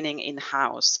training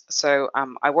in-house. So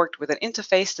I worked with an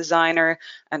interface designer,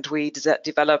 and we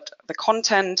developed the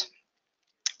content,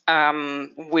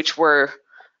 which were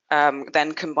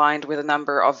then combined with a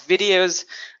number of videos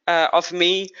of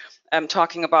me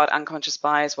talking about unconscious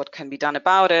bias, what can be done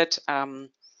about it,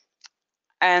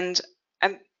 and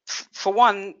for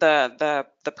one, the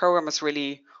program was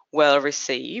really well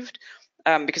received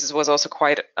because it was also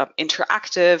quite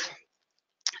interactive,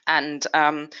 and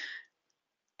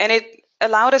it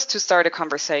allowed us to start a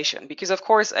conversation, because of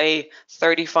course a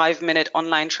 35-minute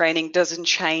online training doesn't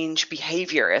change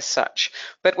behavior as such,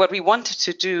 but what we wanted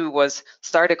to do was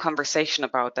start a conversation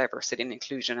about diversity and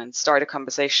inclusion and start a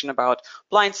conversation about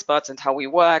blind spots and how we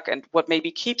work and what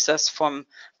maybe keeps us from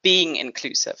being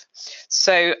inclusive.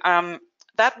 So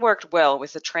that worked well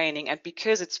with the training, and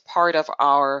because it's part of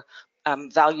our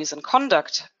values and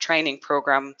conduct training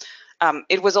program,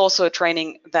 it was also a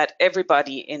training that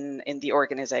everybody in the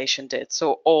organization did.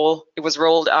 So it was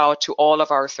rolled out to all of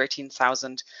our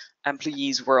 13,000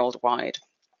 employees worldwide,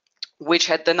 which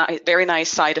had the very nice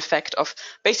side effect of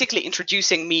basically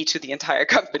introducing me to the entire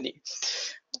company.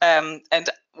 And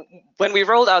when we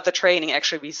rolled out the training,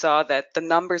 actually, we saw that the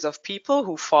numbers of people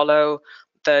who follow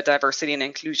the diversity and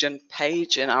inclusion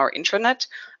page in our intranet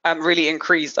really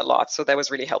increased a lot. So that was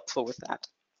really helpful with that.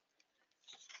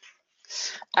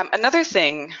 Another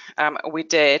thing we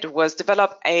did was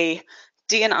develop a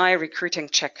D&I recruiting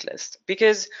checklist,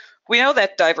 because we know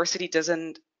that diversity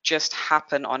doesn't just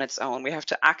happen on its own. We have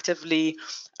to actively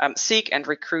seek and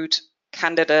recruit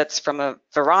candidates from a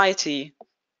variety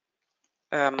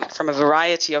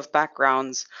of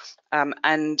backgrounds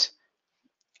and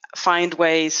find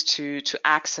ways to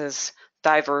access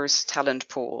diverse talent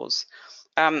pools.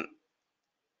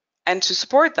 And to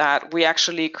support that, we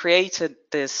actually created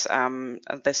this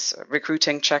this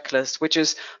recruiting checklist, which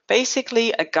is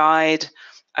basically a guide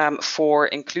for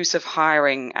inclusive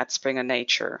hiring at Springer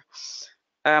Nature.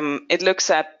 It looks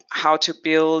at how to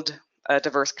build a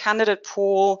diverse candidate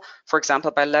pool, for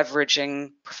example, by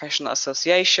leveraging professional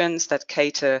associations that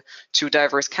cater to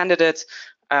diverse candidates,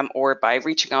 or by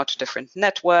reaching out to different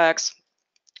networks,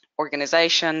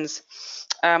 organizations.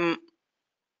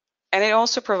 And it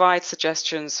also provides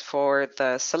suggestions for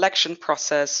the selection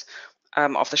process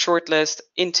of the shortlist,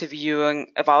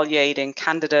 interviewing, evaluating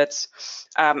candidates,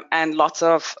 and lots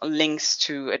of links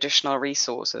to additional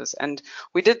resources. And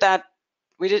we did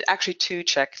actually 2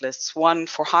 checklists, one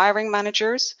for hiring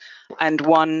managers and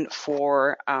one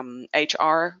for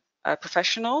HR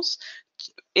professionals,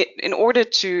 in order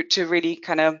to really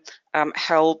kind of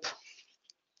help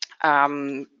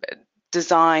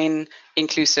design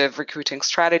inclusive recruiting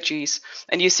strategies.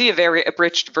 And you see a very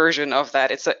abridged version of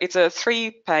that. It's a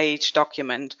 3-page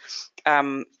document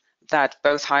that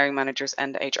both hiring managers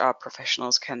and HR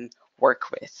professionals can work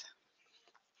with.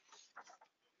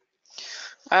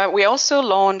 We also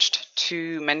launched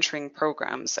 2 mentoring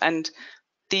programs, and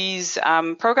these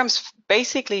programs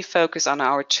basically focus on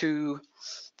our two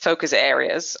focus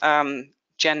areas,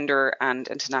 gender and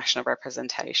international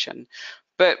representation.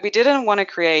 But we didn't want to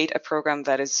create a program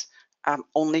that is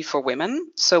only for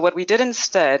women. So what we did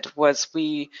instead was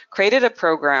we created a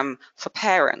program for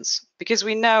parents, because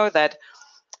we know that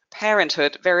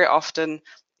parenthood very often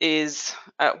is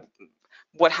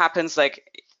what happens, like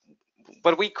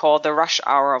what we call the rush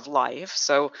hour of life.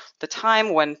 So the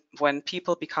time when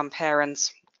people become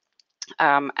parents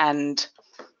and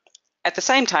at the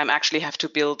same time actually have to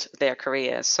build their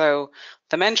career. So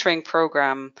the mentoring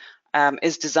program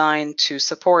is designed to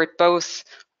support both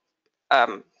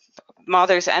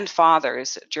mothers and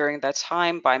fathers during that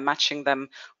time by matching them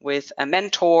with a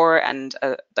mentor and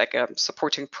like a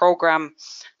supporting program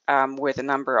with a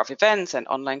number of events and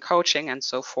online coaching and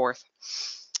so forth.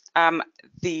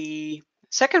 The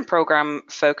second program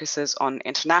focuses on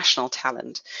international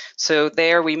talent. So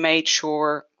there we made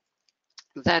sure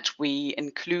that we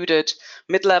included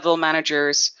mid-level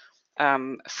managers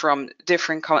from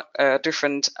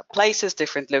different places,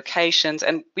 different locations,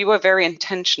 and we were very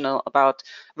intentional about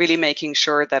really making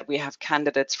sure that we have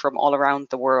candidates from all around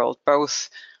the world, both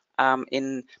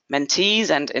in mentees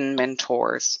and in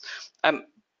mentors.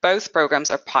 Both programs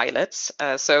are pilots,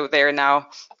 so they're now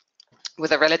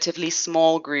with a relatively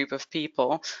small group of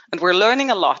people, and we're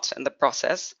learning a lot in the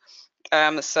process.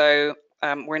 So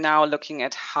we're now looking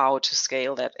at how to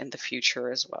scale that in the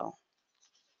future as well.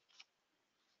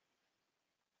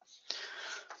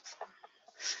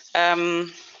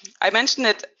 I mentioned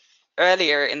it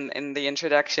earlier in the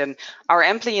introduction. Our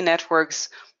employee networks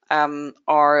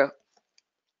are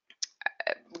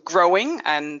growing,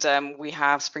 and we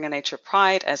have Springer Nature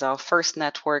Pride as our first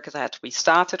network that we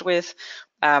started with.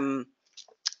 The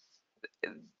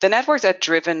networks are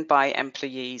driven by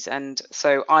employees, and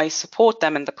so I support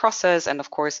them in the process, and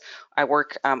of course I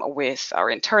work with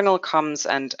our internal comms,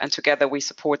 and together we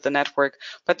support the network,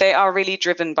 but they are really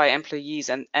driven by employees,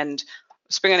 and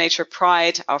Springer Nature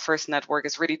Pride, our first network,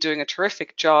 is really doing a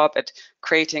terrific job at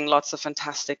creating lots of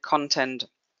fantastic content.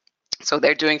 So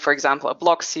they're doing, for example, a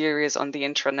blog series on the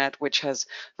intranet, which has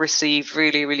received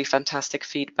really, really fantastic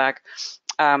feedback,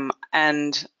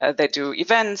 and they do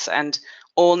events, and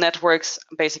all networks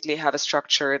basically have a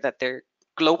structure that they're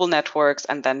global networks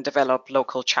and then develop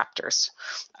local chapters.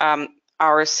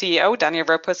 Our CEO, Daniel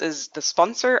Ropers, is the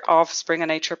sponsor of Springer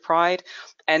Nature Pride,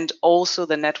 and also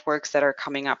the networks that are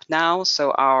coming up now.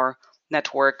 So our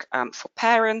network for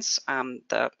parents,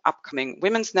 the upcoming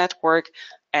women's network,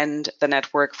 and the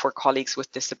network for colleagues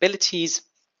with disabilities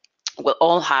will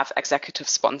all have executive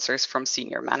sponsors from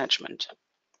senior management.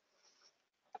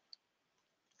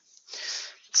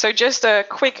 So just a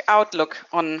quick outlook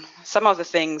on some of the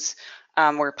things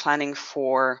we're planning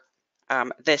for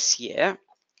this year.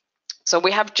 So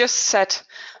we have just set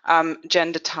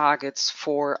gender targets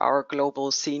for our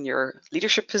global senior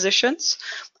leadership positions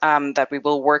that we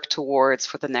will work towards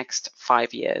for the next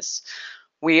 5 years.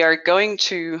 We are going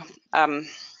to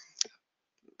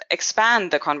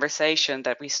expand the conversation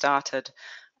that we started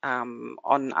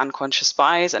on unconscious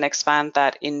bias and expand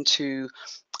that into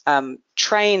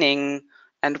training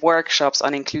and workshops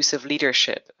on inclusive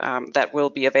leadership that will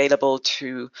be available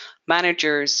to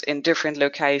managers in different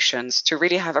locations to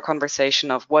really have a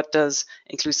conversation of what does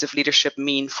inclusive leadership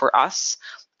mean for us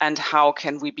and how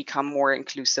can we become more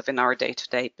inclusive in our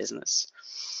day-to-day business.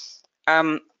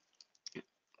 We'll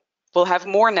have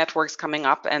more networks coming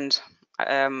up, and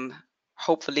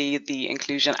hopefully the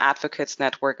Inclusion Advocates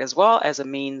Network as well, as a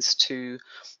means to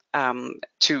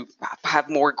have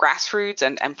more grassroots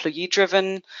and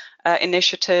employee-driven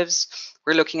initiatives.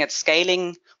 We're looking at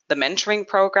scaling the mentoring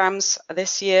programs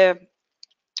this year.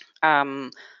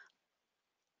 And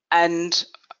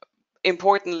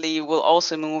importantly, we'll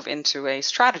also move into a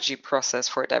strategy process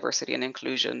for diversity and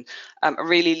inclusion,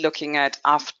 really looking at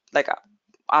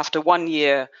after 1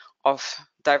 year of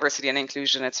diversity and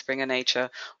inclusion at Springer Nature,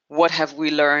 what have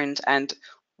we learned and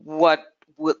what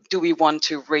do we want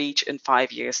to reach in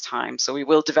 5 years' time? So we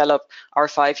will develop our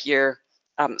 5-year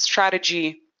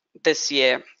strategy this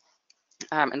year,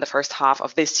 in the first half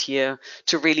of this year,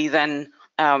 to really then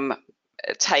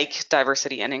take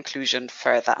diversity and inclusion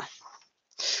further.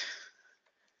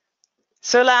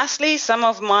 So lastly, some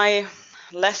of my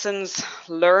lessons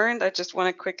learned I just want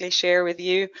to quickly share with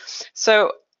you.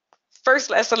 So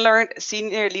first lesson learned,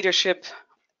 senior leadership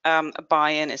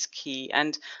buy-in is key,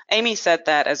 and Amy said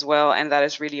that as well, and that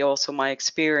is really also my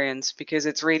experience, because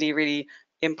it's really, really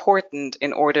important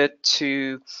in order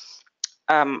to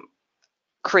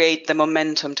create the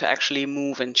momentum to actually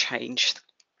move and change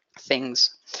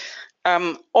things.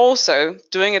 Also,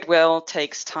 doing it well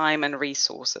takes time and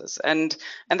resources, and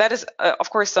that is, of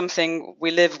course, something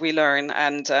we live, we learn,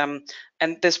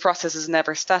 and this process is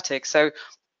never static. So,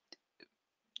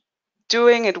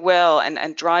 doing it well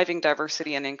and driving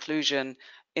diversity and inclusion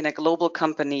in a global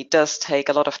company does take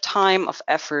a lot of time, of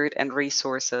effort, and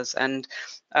resources, and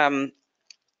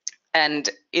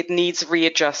it needs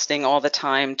readjusting all the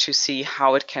time to see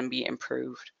how it can be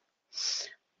improved.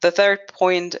 The third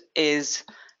point is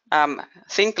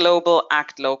think global,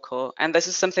 act local. And this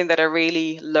is something that I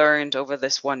really learned over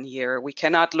this 1 year. We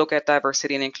cannot look at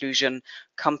diversity and inclusion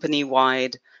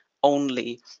company-wide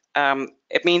only.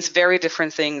 It means very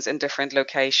different things in different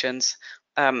locations.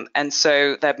 And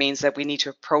so that means that we need to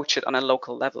approach it on a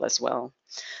local level as well.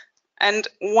 And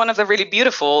one of the really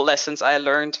beautiful lessons I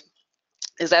learned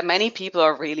is that many people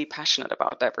are really passionate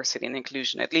about diversity and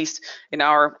inclusion, at least in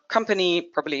our company,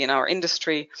 probably in our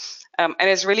industry, and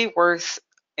it's really worth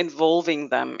involving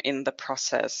them in the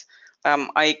process.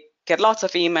 I get lots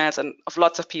of emails and of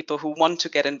lots of people who want to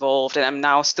get involved, and I'm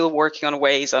now still working on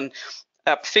ways on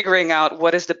figuring out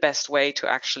what is the best way to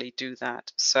actually do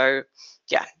that. So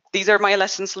yeah, these are my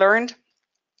lessons learned.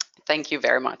 Thank you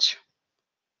very much.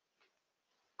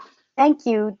 Thank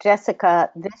you, Jessica.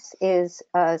 This is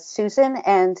Susan,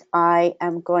 and I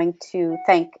am going to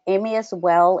thank Amy as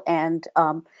well. And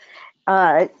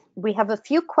we have a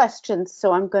few questions,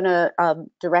 so I'm going to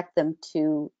direct them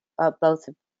to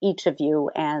each of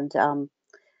you, and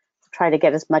try to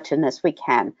get as much in as we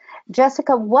can.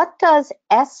 Jessica, what does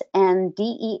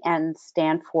SNDEN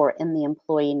stand for in the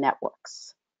employee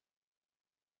networks?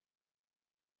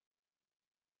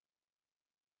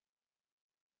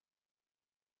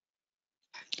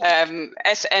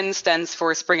 SN stands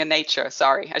for Springer Nature.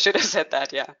 Sorry, I should have said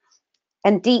that. Yeah.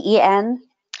 And DEN?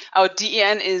 Oh,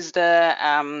 DEN is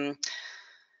the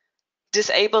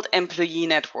Disabled Employee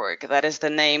Network. That is the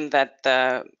name that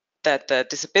the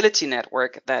disability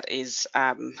network that is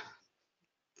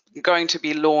going to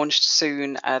be launched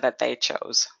soon that they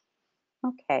chose.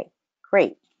 Okay,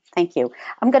 great. Thank you.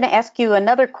 I'm going to ask you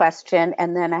another question,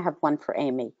 and then I have one for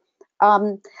Amy.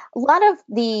 A lot of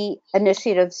the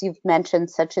initiatives you've mentioned,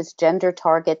 such as gender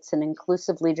targets and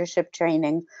inclusive leadership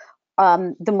training,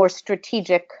 the more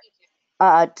strategic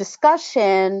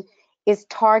discussion is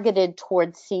targeted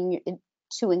towards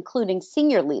including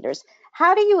senior leaders.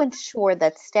 How do you ensure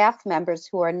that staff members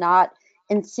who are not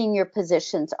in senior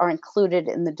positions are included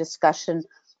in the discussion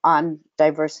on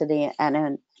diversity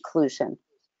and inclusion?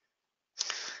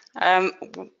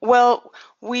 Well,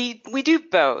 we do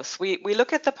both. We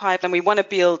look at the pipeline. We want to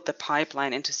build the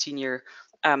pipeline into senior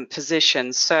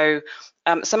positions. So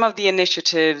some of the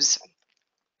initiatives,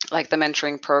 like the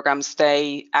mentoring programs,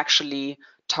 they actually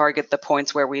target the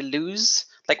points where we lose,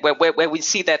 like where we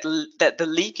see that the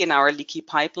leak in our leaky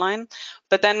pipeline.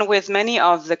 But then with many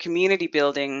of the community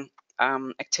building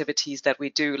activities that we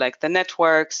do, like the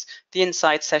networks, the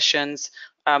insight sessions,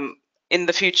 in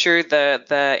the future,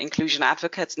 the inclusion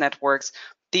advocates networks,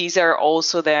 these are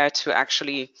also there to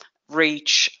actually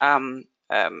reach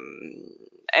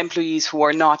employees who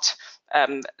are not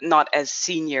as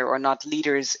senior or not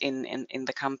leaders in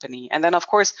the company. And then, of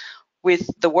course, with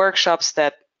the workshops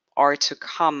that are to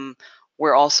come,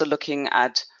 we're also looking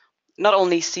at not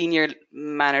only senior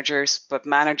managers, but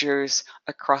managers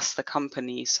across the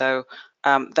company. So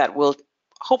that will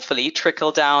hopefully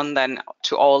trickle down then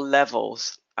to all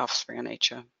levels of Springer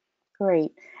Nature.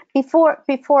 Great. Before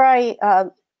I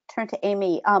turn to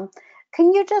Amy,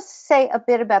 can you just say a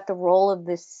bit about the role of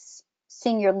this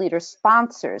senior leader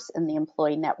sponsors in the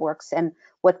employee networks and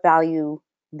what value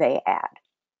they add?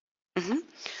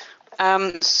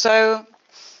 Mm-hmm. So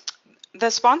the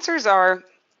sponsors are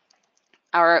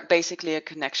basically a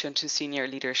connection to senior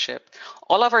leadership.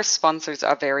 All of our sponsors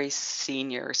are very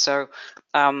senior. So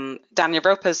Daniel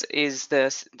Ropes is the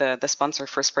sponsor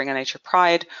for Springer Nature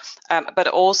Pride, but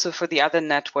also for the other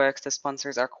networks, the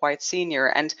sponsors are quite senior,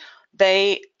 and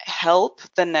they help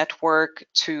the network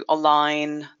to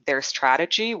align their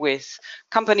strategy with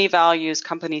company values,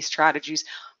 company strategies,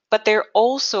 but they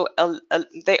also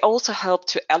help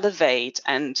to elevate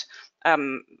and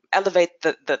elevate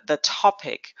the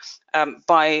topic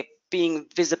by being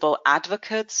visible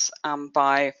advocates,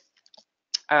 by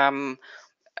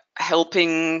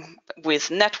helping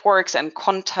with networks and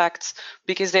contacts,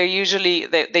 because they're usually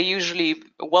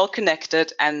well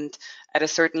connected and at a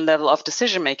certain level of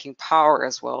decision-making power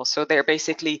as well. So they're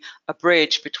basically a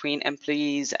bridge between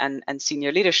employees and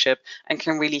senior leadership, and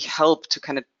can really help to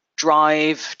kind of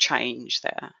drive change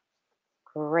there.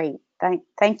 Great,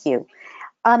 thank you.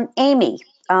 Amy,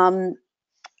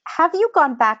 have you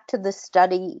gone back to the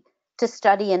study to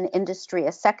study in industry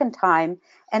a second time?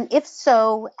 And if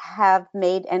so, have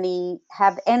any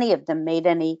of them made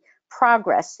any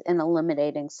progress in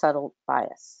eliminating subtle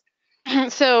bias?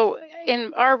 So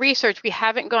in our research, we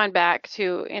haven't gone back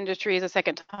to industries a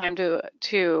second time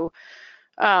to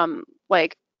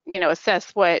like,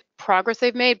 assess what progress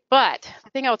they've made. But the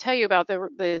thing I'll tell you about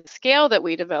the scale that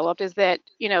we developed is that,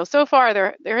 so far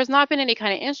there has not been any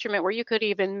kind of instrument where you could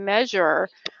even measure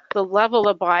the level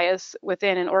of bias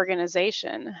within an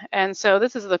organization. And so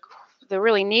this is the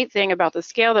really neat thing about the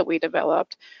scale that we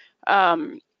developed.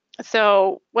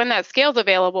 So when that scale is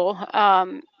available,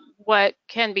 what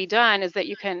can be done is that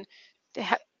you can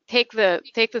take the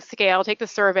scale, take the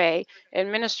survey,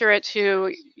 administer it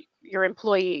to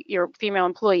your female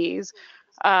employees,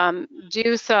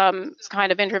 do some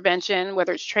kind of intervention,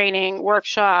 whether it's training,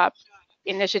 workshop,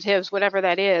 initiatives, whatever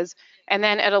that is, and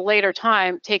then at a later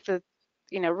time take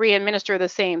re-administer the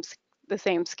same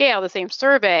scale, the same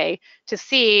survey, to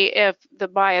see if the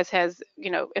bias has,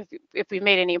 if we've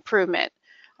made any improvement.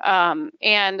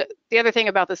 And the other thing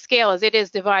about the scale is it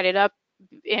is divided up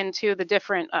into the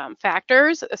different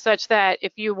factors, such that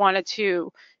if you wanted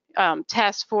to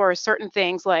test for certain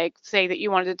things, like say that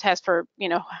you wanted to test for,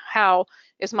 how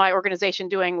is my organization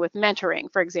doing with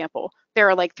mentoring, for example, there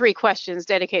are like 3 questions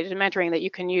dedicated to mentoring that you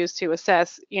can use to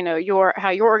assess, how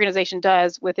your organization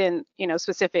does within,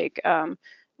 specific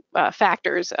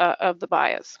factors of the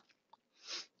bias.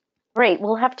 Great.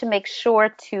 We'll have to make sure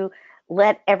to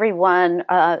let everyone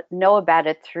know about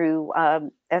it through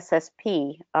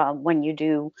SSP when you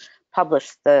do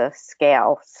publish the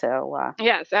scale. So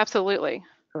yes, absolutely.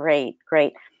 Great.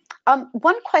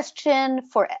 One question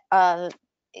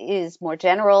is more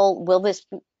general. Will this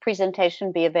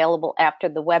presentation be available after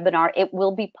the webinar? It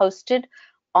will be posted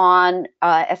on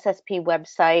SSP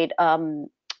website.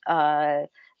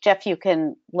 Jeff, you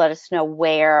can let us know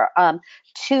where.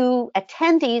 To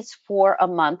attendees for a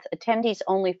month, attendees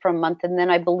only for a month, and then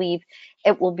I believe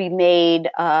it will be made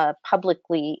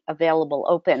publicly available,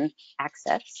 open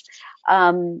access.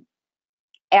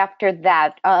 After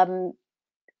that,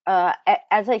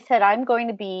 as I said, I'm going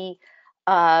to be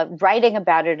writing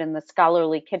about it in the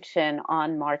Scholarly Kitchen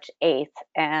on March 8th,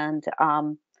 and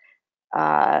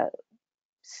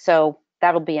so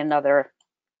that'll be another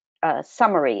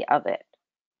summary of it.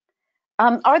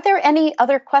 Are there any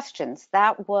other questions?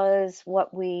 That was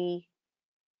what we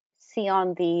see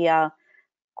on the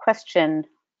question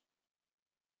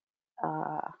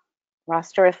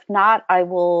roster. If not, I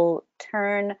will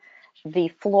turn the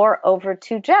floor over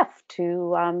to Jeff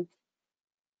to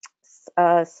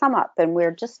sum up. And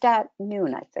we're just at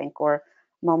noon, I think, or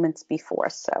moments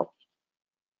before. So,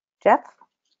 Jeff?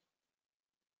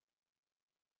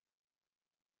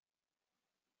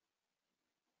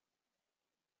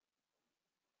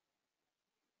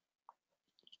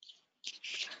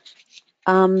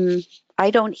 I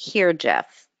don't hear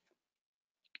Jeff.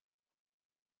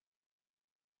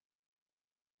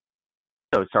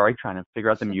 So sorry, trying to figure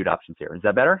out the mute options here. Is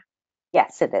that better?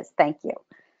 Yes, it is. Thank you.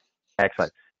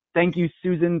 Excellent. Thank you,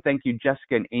 Susan. Thank you,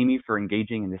 Jessica and Amy, for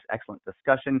engaging in this excellent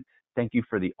discussion. Thank you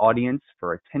for the audience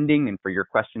for attending and for your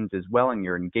questions as well and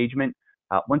your engagement.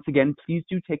 Once again, please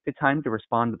do take the time to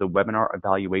respond to the webinar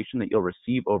evaluation that you'll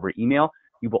receive over email.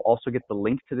 You will also get the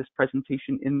link to this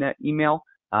presentation in that email,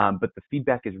 but the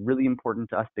feedback is really important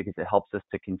to us because it helps us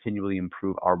to continually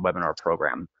improve our webinar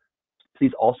program.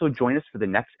 Please also join us for the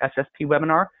next SSP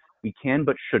webinar. We can,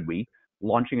 but should we,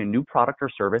 launching a new product or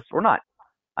service or not,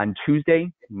 on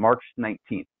Tuesday, March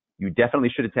 19th. You definitely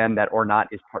should attend. That or not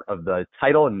is part of the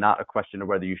title and not a question of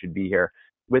whether you should be here.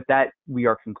 With that, we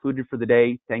are concluded for the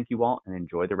day. Thank you all and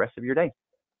enjoy the rest of your day.